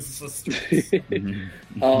this is so stupid.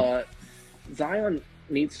 Zion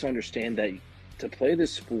needs to understand that to play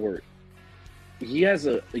this sport, he has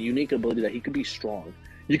a unique ability that he could be strong.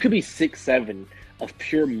 You could be 6'7" of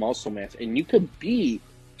pure muscle mass, and you could be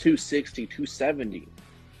 260, 270.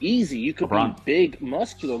 Easy. You could be big,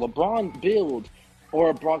 muscular. LeBron build or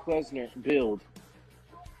a Brock Lesnar build.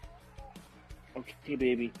 Okay,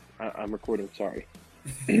 baby. I'm recording. Sorry.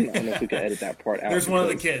 I don't know if we can edit that part out. There's one of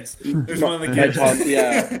the kids.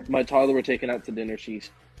 My toddler we're taking out to dinner. She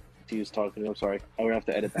was talking. I'm sorry. I'm gonna have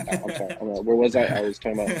to edit that out. I'm sorry. Where was I? I was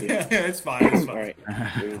talking about. Yeah. It's fine. It's fine. All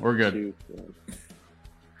right. We're good.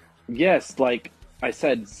 Yes, like I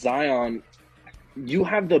said, Zion, you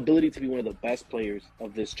have the ability to be one of the best players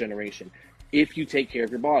of this generation if you take care of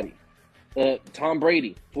your body. Tom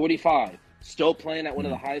Brady, 45, still playing at one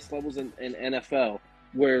of the highest levels in NFL,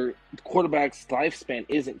 where the quarterback's lifespan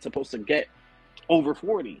isn't supposed to get over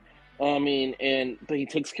 40. But he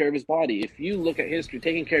takes care of his body. If you look at history,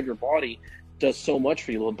 taking care of your body does so much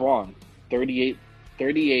for you. LeBron, 38,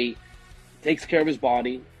 takes care of his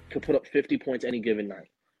body, could put up 50 points any given night.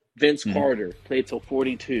 Vince Carter played till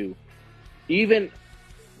 42. Even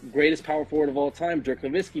greatest power forward of all time, Dirk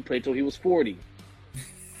Nowitzki, played till he was 40.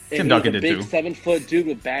 Tim Duncan did too. Big 7-foot dude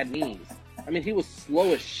with bad knees. He was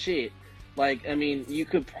slow as shit. You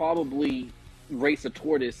could probably race a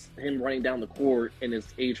tortoise, him running down the court in his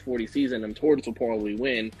age 40 season, and tortoise will probably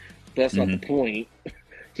win. But that's not the point.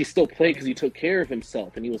 He still played because he took care of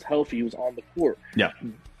himself and he was healthy. He was on the court. Yeah.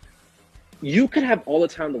 You could have all the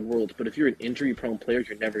time in the world, but if you're an injury-prone player,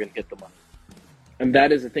 you're never going to get the money. And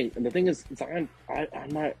that is the thing. And the thing is, I'm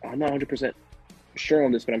not 100% sure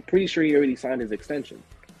on this, but I'm pretty sure he already signed his extension.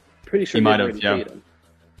 Pretty sure he might have already paid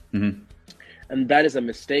him. And that is a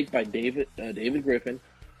mistake by David Griffin,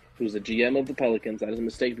 who's the GM of the Pelicans. That is a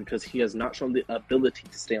mistake because he has not shown the ability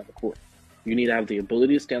to stay on the court. You need to have the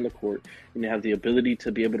ability to stay on the court. You need to have the ability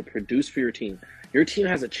to be able to produce for your team. Your team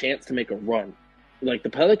has a chance to make a run. Like,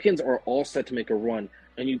 the Pelicans are all set to make a run,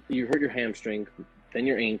 and you hurt your hamstring, then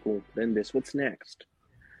your ankle, then this. What's next?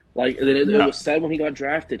 It was said when he got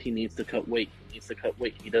drafted, he needs to cut weight.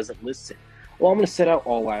 He doesn't listen. Well, I'm going to sit out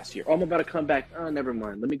all last year. Oh, I'm about to come back. Oh, never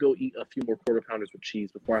mind. Let me go eat a few more quarter pounders with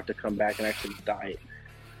cheese before I have to come back and actually diet.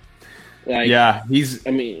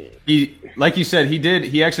 He like you said,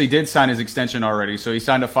 he actually did sign his extension already. So he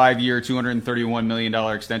signed a 5-year, $231 million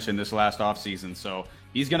extension this last offseason. So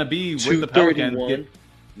he's going to be with the Pelicans.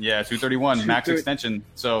 231 max extension.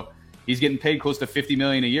 So he's getting paid close to $50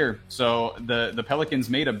 million a year. So the Pelicans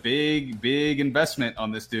made a big investment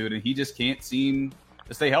on this dude, and he just can't seem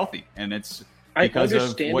to stay healthy. And it's because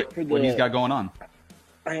of what he's got going on.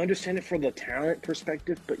 I understand it for the talent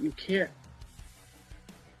perspective, but you can't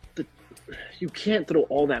throw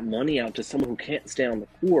all that money out to someone who can't stay on the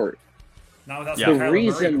court. Not without the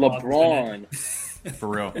reason LeBron, for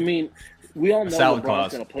real. We all know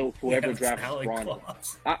LeBron's going to play with whoever drafts LeBron.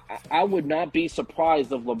 I would not be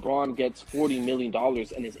surprised if LeBron gets $40 million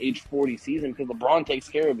in his age 40 season because LeBron takes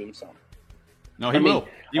care of himself. No, he will.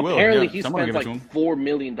 He will. Apparently, he spends $4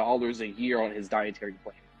 million a year on his dietary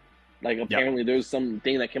plan. Apparently, there's some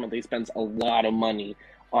thing that came out that he spends a lot of money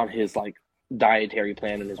on his dietary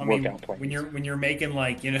plan and his workout plan. When you're making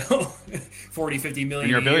 40, 50 million, when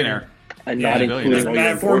you're a billionaire. And not including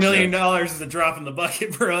 $4 million is a drop in the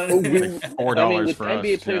bucket for us. $4 with for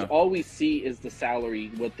NBA us, players, all we see is the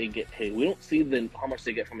salary, what they get paid. We don't see how much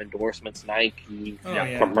they get from endorsements, Nike,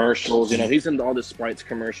 commercials. He's in all the Sprites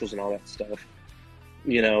commercials and all that stuff.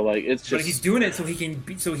 It's just. But he's doing it so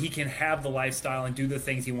he can have the lifestyle and do the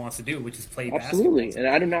things he wants to do, which is play basketball. Absolutely, and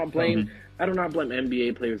I do not blame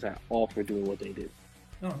NBA players at all for doing what they do.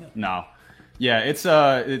 No. Yeah, it's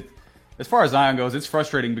as far as Zion goes, it's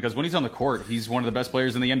frustrating because when he's on the court, he's one of the best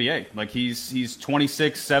players in the NBA. He's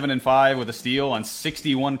 26, 7 and 5 with a steal on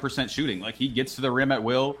 61% shooting. He gets to the rim at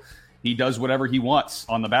will. he does whatever he wants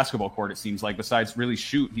on the basketball court, it seems like, besides really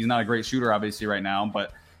shoot. He's not a great shooter, obviously, right now,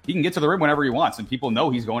 but he can get to the rim whenever he wants, and people know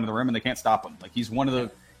he's going to the rim and they can't stop him. Like, he's one of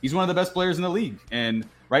the best players in the league. And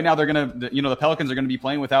right now the Pelicans are going to be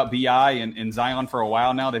playing without BI and Zion for a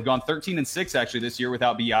while now. They've gone 13-6 actually this year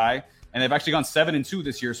without BI. And they've actually gone 7-2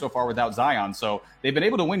 this year so far without Zion. So they've been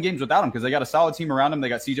able to win games without him because they got a solid team around him. They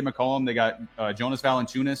got CJ McCollum. They got Jonas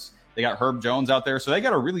Valanciunas. They got Herb Jones out there. So they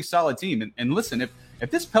got a really solid team. And listen,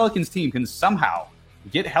 if this Pelicans team can somehow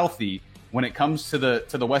get healthy when it comes to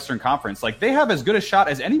the Western Conference, like, they have as good a shot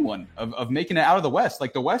as anyone of making it out of the West.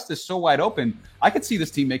 Like, the West is so wide open. I could see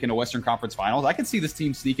this team making a Western Conference Finals. I could see this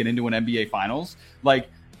team sneaking into an NBA Finals.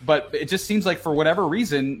 But it just seems like for whatever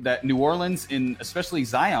reason that New Orleans and especially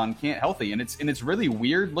Zion can't healthy. And it's really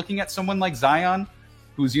weird looking at someone like Zion,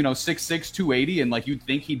 who's, 6'6", 280, and like you'd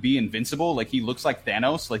think he'd be invincible. Like, he looks like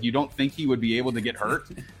Thanos. Like, you don't think he would be able to get hurt,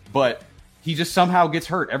 but he just somehow gets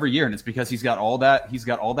hurt every year. And it's because he's got all that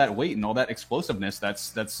weight and all that explosiveness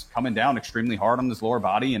that's coming down extremely hard on his lower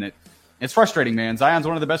body. And it's frustrating, man. Zion's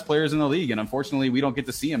one of the best players in the league, and unfortunately, we don't get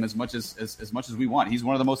to see him as much as we want. He's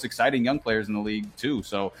one of the most exciting young players in the league, too.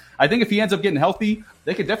 So I think if he ends up getting healthy,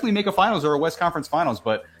 they could definitely make a finals or a West Conference Finals.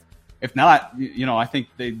 But if not, I think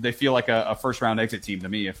they feel like a first-round exit team to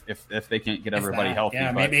me if they can't get everybody healthy.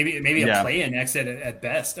 Yeah, but, maybe a play-in exit at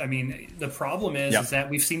best. I mean, the problem is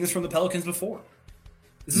that we've seen this from the Pelicans before.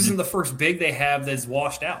 This isn't the first big they have that's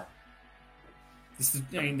washed out.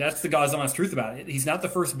 That's the God's honest truth about it. He's not the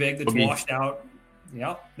first big that's washed out.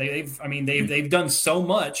 Yeah, they've done so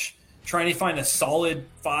much trying to find a solid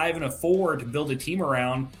 5 and a 4 to build a team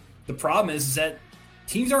around. The problem is that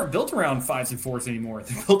teams aren't built around 5s and 4s anymore.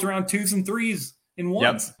 They're built around 2s and 3s and 1s.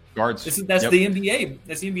 Yep. Guards. That's the NBA.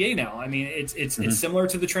 That's the NBA now. I mean, it's similar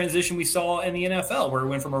to the transition we saw in the NFL, where it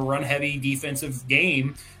went from a run-heavy defensive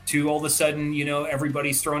game to all of a sudden,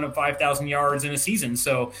 everybody's throwing up 5,000 yards in a season.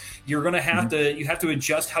 So you're going to have to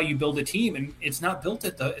adjust how you build a team, and it's not built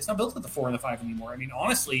at the 4 and the 5 anymore. I mean,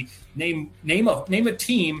 honestly, name a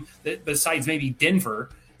team that besides maybe Denver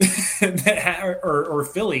or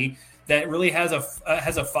Philly that really has a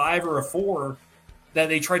 5 or a 4 that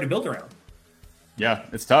they try to build around. Yeah,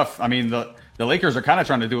 it's tough. I mean, the Lakers are kind of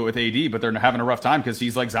trying to do it with AD, but they're having a rough time because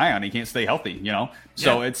he's like Zion. He can't stay healthy,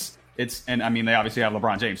 So it's and I mean, they obviously have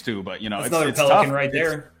LeBron James too, but it's another Pelican tough. right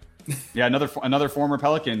there. Another former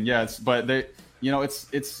Pelican. Yeah, but they,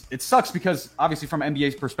 it sucks because obviously from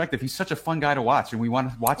NBA's perspective, he's such a fun guy to watch, and we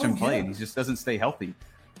want to watch him play, and he just doesn't stay healthy.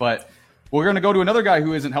 But we're going to go to another guy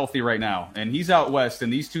who isn't healthy right now, and he's out west,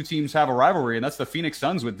 and these two teams have a rivalry, and that's the Phoenix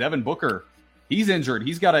Suns with Devin Booker. He's injured.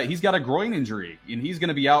 He's got a groin injury, and he's going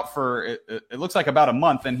to be out for it looks like about a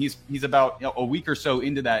month, and he's about a week or so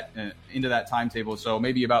into that timetable, so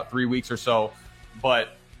maybe about 3 weeks or so.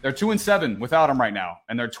 But they're 2-7 without him right now,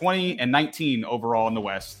 and they're 20-19 overall in the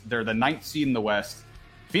West. They're the 9th seed in the West.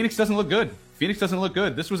 Phoenix doesn't look good.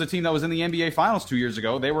 This was a team that was in the NBA Finals 2 years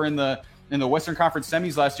ago. They were in the Western Conference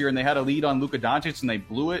semis last year, and they had a lead on Luka Doncic, and they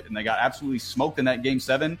blew it, and they got absolutely smoked in that Game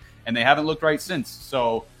 7, and they haven't looked right since.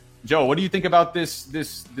 So, Joe, what do you think about this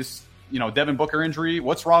Devin Booker injury?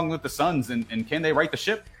 What's wrong with the Suns, and can they right the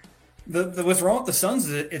ship? What's wrong with the Suns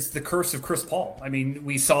is it's the curse of Chris Paul. I mean,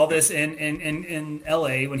 we saw this in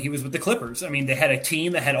LA when he was with the Clippers. I mean, they had a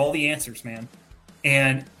team that had all the answers, man,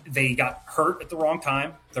 and they got hurt at the wrong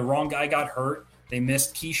time. The wrong guy got hurt. They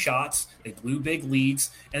missed key shots. They blew big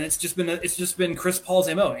leads, and it's just been Chris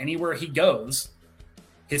Paul's MO. Anywhere he goes,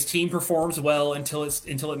 his team performs well until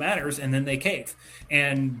it matters, and then they cave.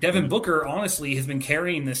 And Devin Booker, honestly, has been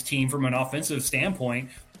carrying this team from an offensive standpoint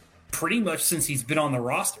pretty much since he's been on the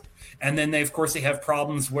roster. And then they have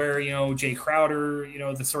problems where, Jay Crowder,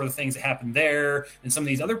 the sort of things that happened there, and some of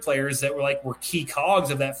these other players that were key cogs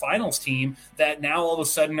of that finals team that now all of a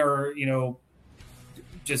sudden are,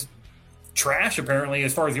 just trash apparently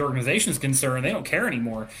as far as the organization is concerned. They don't care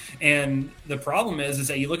anymore. And the problem is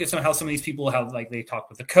that you look at how some of these people, how they talk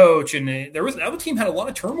with the coach, and that team had a lot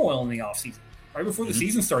of turmoil in the offseason. Right before the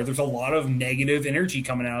season started, there's a lot of negative energy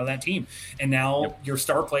coming out of that team. And now your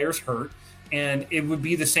star player's hurt. And it would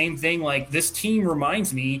be the same thing. Like, this team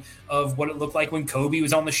reminds me of what it looked like when Kobe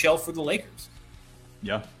was on the shelf for the Lakers.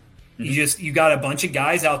 Yeah. You got a bunch of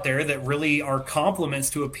guys out there that really are complements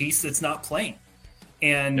to a piece that's not playing.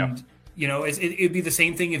 And, it'd be the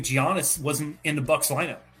same thing if Giannis wasn't in the Bucks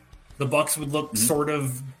lineup. The Bucks would look sort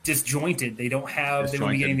of disjointed. They wouldn't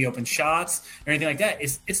be getting the open shots or anything like that.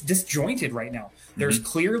 It's disjointed right now. There's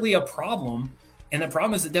clearly a problem, and the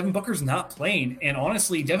problem is that Devin Booker's not playing. And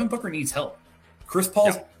honestly, Devin Booker needs help. Chris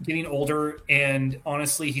Paul's getting older, and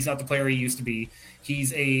honestly, he's not the player he used to be.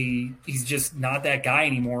 He's just not that guy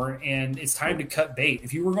anymore, and it's time to cut bait.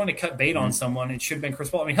 If you were going to cut bait on someone, it should have been Chris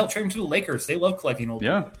Paul. I mean, hell, trade him to the Lakers. They love collecting old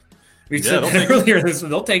people. We said that earlier.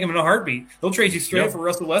 They'll take him in a heartbeat. They'll trade you straight for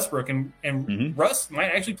Russell Westbrook, and Russ might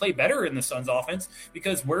actually play better in the Suns' offense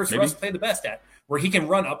because where's Russ play the best at? Where he can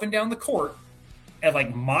run up and down the court at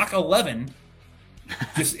like Mach 11,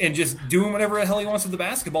 just doing whatever the hell he wants with the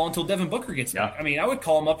basketball until Devin Booker gets back. I mean, I would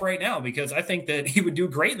call him up right now because I think that he would do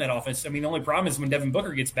great in that offense. I mean, the only problem is when Devin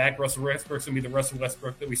Booker gets back, Russell Westbrook's going to be the Russell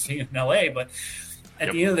Westbrook that we see in LA, but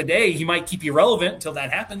at the end of the day, he might keep you relevant until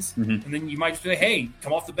that happens. And then you might say, hey,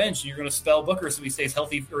 come off the bench and you're going to spell Booker so he stays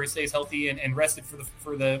healthy and rested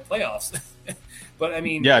for the playoffs. But I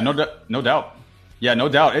mean, no doubt. Yeah, no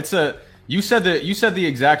doubt. It's you said the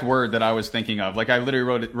exact word that I was thinking of. Like I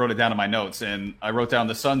literally wrote it down in my notes, and I wrote down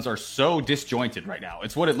the Suns are so disjointed right now.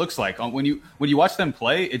 It's what it looks like when you watch them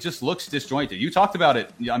play. It just looks disjointed. You talked about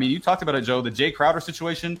it. I mean, you talked about it, Joe. The Jay Crowder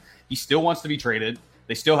situation. He still wants to be traded.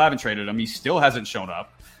 They still haven't traded him. He still hasn't shown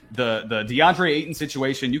up. The DeAndre Ayton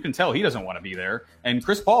situation, you can tell he doesn't want to be there. And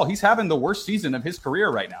Chris Paul, he's having the worst season of his career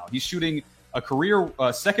right now. He's shooting a career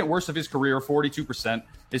second worst of his career, 42%.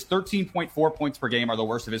 His 13.4 points per game are the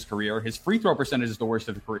worst of his career. His free throw percentage is the worst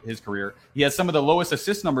of his career. He has some of the lowest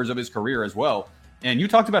assist numbers of his career as well. And you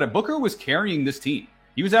talked about it. Booker was carrying this team.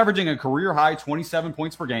 He was averaging a career high 27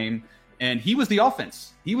 points per game, and he was the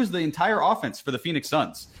offense. He was the entire offense for the Phoenix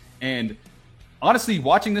Suns. And honestly,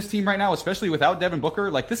 watching this team right now, especially without Devin Booker,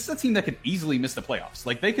 like this is a team that could easily miss the playoffs.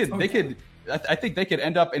 Like they could. I think they could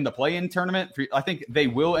end up in the play-in tournament. I think they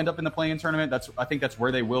will end up in the play-in tournament. I think that's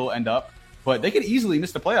where they will end up. But they could easily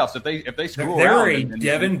miss the playoffs if they screw around. They're a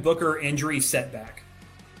Devin Booker injury setback,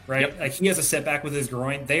 right? Yep. Like he has a setback with his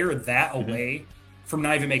groin. They are that away from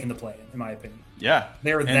not even making the play-in, in my opinion. Yeah,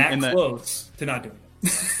 they're that close to not doing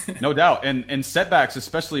it. No doubt, and setbacks,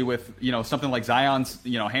 especially with something like Zion's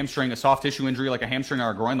hamstring, a soft tissue injury like a hamstring or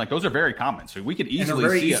a groin, like those are very common. So we could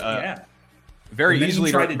easily see very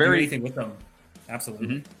easily try to do anything with them.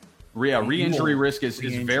 Absolutely. Re-injury risk is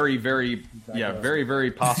very, very, very, very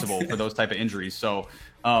possible for those type of injuries. So,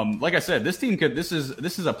 like I said, this team this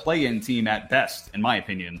is a play-in team at best, in my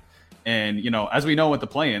opinion. And, as we know with the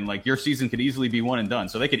play-in, like your season could easily be one and done.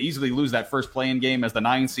 So they could easily lose that first play-in game as the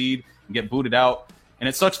 9 seed and get booted out. And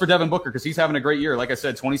it sucks for Devin Booker because he's having a great year. Like I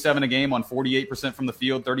said, 27 a game on 48% from the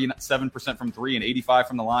field, 37% from three, and 85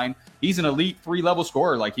 from the line. He's an elite 3-level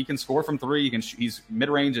scorer. Like he can score from three. He's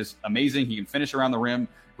mid-range is amazing. He can finish around the rim.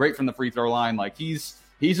 Great from the free throw line. Like he's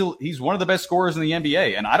one of the best scorers in the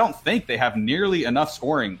NBA. And I don't think they have nearly enough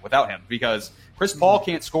scoring without him because Chris Paul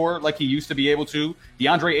can't score like he used to be able to.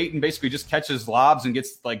 DeAndre Ayton basically just catches lobs and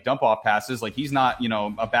gets like dump off passes. Like he's not,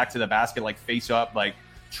 a back to the basket, like face up, like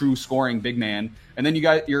true scoring big man. And then you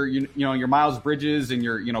got your Miles Bridges and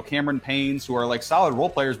your Cameron Paynes who are like solid role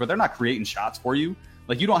players, but they're not creating shots for you.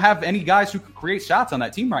 Like you don't have any guys who can create shots on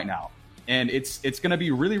that team right now. And it's going to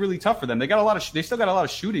be really, really tough for them. They still got a lot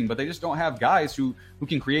of shooting, but they just don't have guys who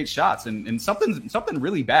can create shots. And something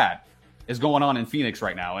really bad is going on in Phoenix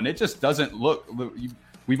right now. And it just doesn't look.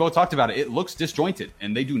 We both talked about it. It looks disjointed,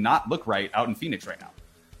 and they do not look right out in Phoenix right now.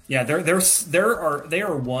 Yeah, they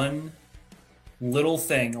are one little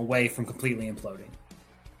thing away from completely imploding.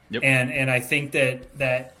 Yep. And I think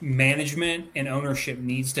that management and ownership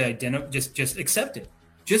needs to just accept it.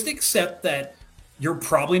 Just accept that you're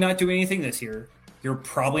probably not doing anything this year. You're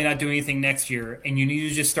probably not doing anything next year, and you need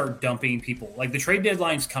to just start dumping people. Like the trade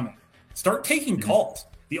deadline's coming. Start taking calls.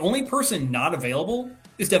 The only person not available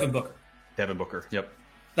is Devin Booker. Devin Booker, yep.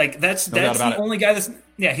 Like that's the only guy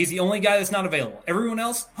he's the only guy that's not available. Everyone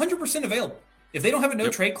else, 100% available. If they don't have a no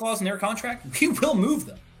trade clause in their contract, we will move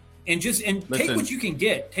them. And take what you can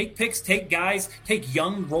get. Take picks, take guys, take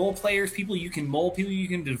young role players, people you can mold, people you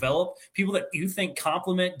can develop, people that you think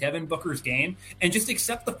complement Devin Booker's game, and just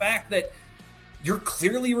accept the fact that you're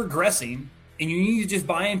clearly regressing and you need to just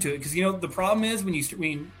buy into it. Because, the problem is when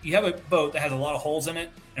you have a boat that has a lot of holes in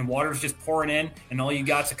it and water's just pouring in and all you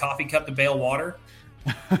got is a coffee cup to bail water,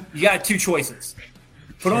 you got two choices.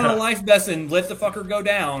 Put on a life vest and let the fucker go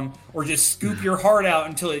down, or just scoop your heart out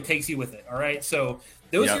until it takes you with it, all right? So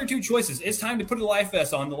those are your two choices. It's time to put a life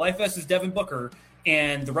vest on. The life vest is Devin Booker,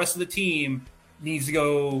 and the rest of the team needs to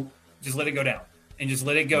go just let it go down. And just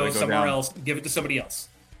let it go somewhere else. Give it to somebody else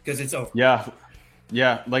because it's over.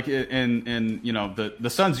 Yeah. Like the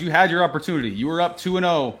Suns, you had your opportunity. You were up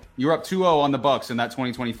 2-0. You were up 2-0 on the Bucks in that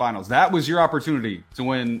 2020 Finals. That was your opportunity to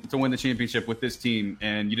win the championship with this team,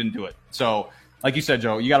 and you didn't do it. So, like you said,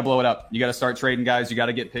 Joe, you got to blow it up. You got to start trading guys. You got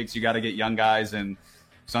to get picks. You got to get young guys, and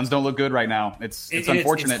Suns don't look good right now. It's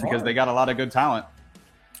unfortunate because they got a lot of good talent.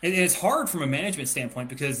 It's hard from a management standpoint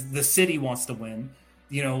because the city wants to win.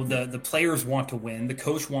 You know, the players want to win. The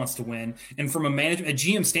coach wants to win. And from a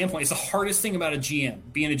GM standpoint, it's the hardest thing about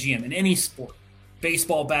being a GM in any sport.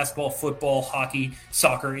 Baseball, basketball, football, hockey,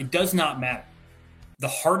 soccer. It does not matter. The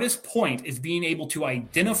hardest point is being able to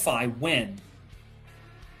identify when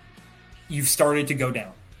you've started to go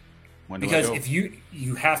down. Because if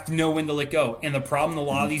you have to know when to let go. And the problem a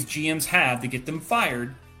lot of these GMs have to get them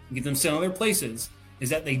fired, get them sent other places, is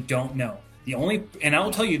that they don't know. And I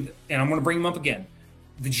will tell you, and I'm going to bring them up again.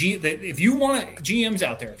 If you want GMs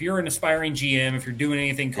out there, if you're an aspiring GM, if you're doing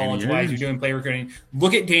anything college-wise, you're doing player recruiting,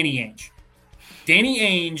 look at Danny Ainge. Danny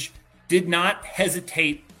Ainge did not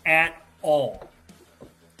hesitate at all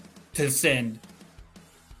to send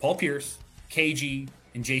Paul Pierce, KG,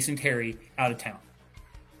 and Jason Terry out of town.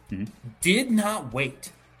 Did not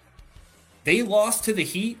wait. They lost to the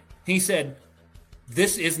Heat. He said,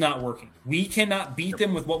 this is not working. We cannot beat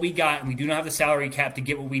them with what we got, and we do not have the salary cap to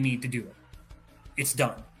get what we need to do it. It's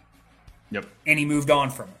done. Yep. And he moved on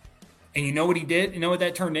from it. And you know what he did? You know what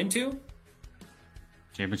that turned into?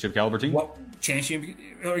 Championship caliber team.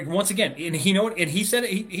 Once again, and you know what? And he said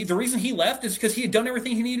the reason he left is because he had done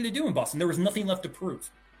everything he needed to do in Boston. There was nothing left to prove.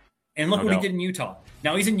 And look what he did in Utah.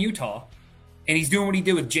 Now he's in Utah, and he's doing what he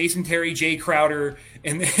did with Jason Terry, Jay Crowder,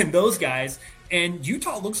 and those guys. And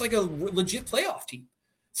Utah looks like a legit playoff team.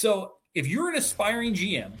 So if you're an aspiring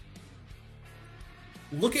GM,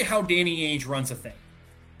 look at how Danny Ainge runs a thing.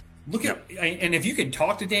 And if you could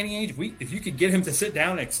talk to Danny Ainge, if you could get him to sit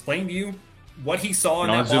down and explain to you what he saw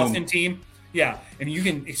in that Boston team, and you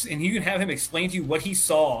can have him explain to you what he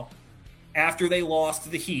saw after they lost to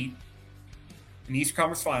the Heat in the Eastern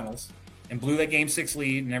Conference Finals and blew that Game 6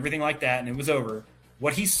 lead and everything like that, and it was over.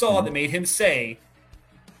 What he saw that made him say,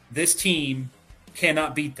 this team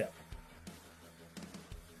cannot beat them.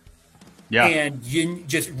 Yeah. And you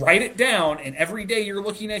just write it down, and every day you're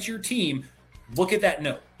looking at your team, look at that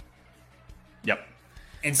note. Yep.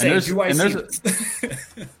 And say, do I see this?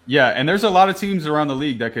 Yeah, and there's a lot of teams around the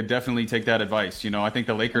league that could definitely take that advice. You know, I think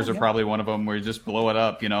the Lakers are probably one of them where you just blow it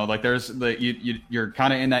up. You know, like you're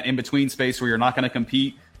kind of in that in-between space where you're not going to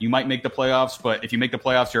compete. You might make the playoffs, but if you make the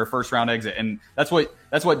playoffs, you're a first-round exit. And that's what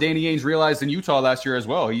Danny Ainge realized in Utah last year as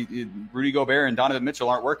well. Rudy Gobert and Donovan Mitchell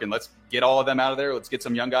aren't working. Let's get all of them out of there. Let's get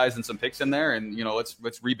some young guys and some picks in there, and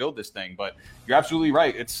let's rebuild this thing. But you're absolutely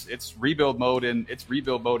right. It's rebuild mode in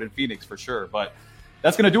Phoenix for sure. But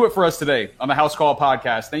that's going to do it for us today on the House Call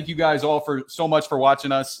podcast. Thank you guys all so much for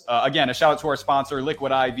watching us. Again, a shout out to our sponsor,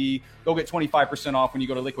 Liquid IV. Go get 25% off when you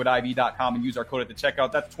go to liquidiv.com and use our code at the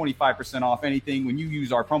checkout. That's 25% off anything when you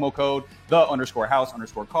use our promo code,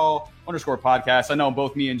 the_house_call_podcast. I know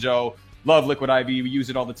both me and Joe love Liquid IV. We use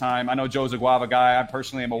it all the time. I know Joe's a guava guy. I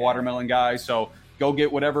personally am a watermelon guy. So go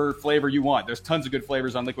get whatever flavor you want. There's tons of good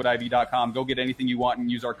flavors on liquidiv.com. Go get anything you want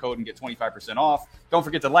and use our code and get 25% off. Don't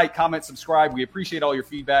forget to like, comment, subscribe. We appreciate all your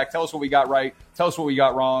feedback. Tell us what we got right. Tell us what we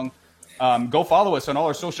got wrong. Go follow us on all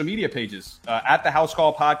our social media pages at the House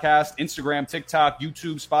Call Podcast, Instagram, TikTok,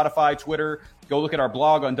 YouTube, Spotify, Twitter. Go look at our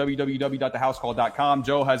blog on www.thehousecall.com.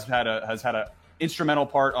 Joe has had a instrumental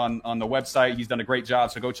part on the website. He's done a great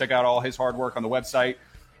job. So go check out all his hard work on the website.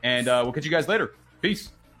 And we'll catch you guys later.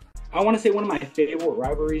 Peace. I want to say one of my favorite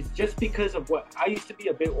rivalries just because of what I used to be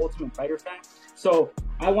a big Ultimate Fighter fan. So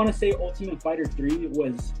I want to say Ultimate Fighter 3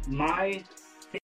 was my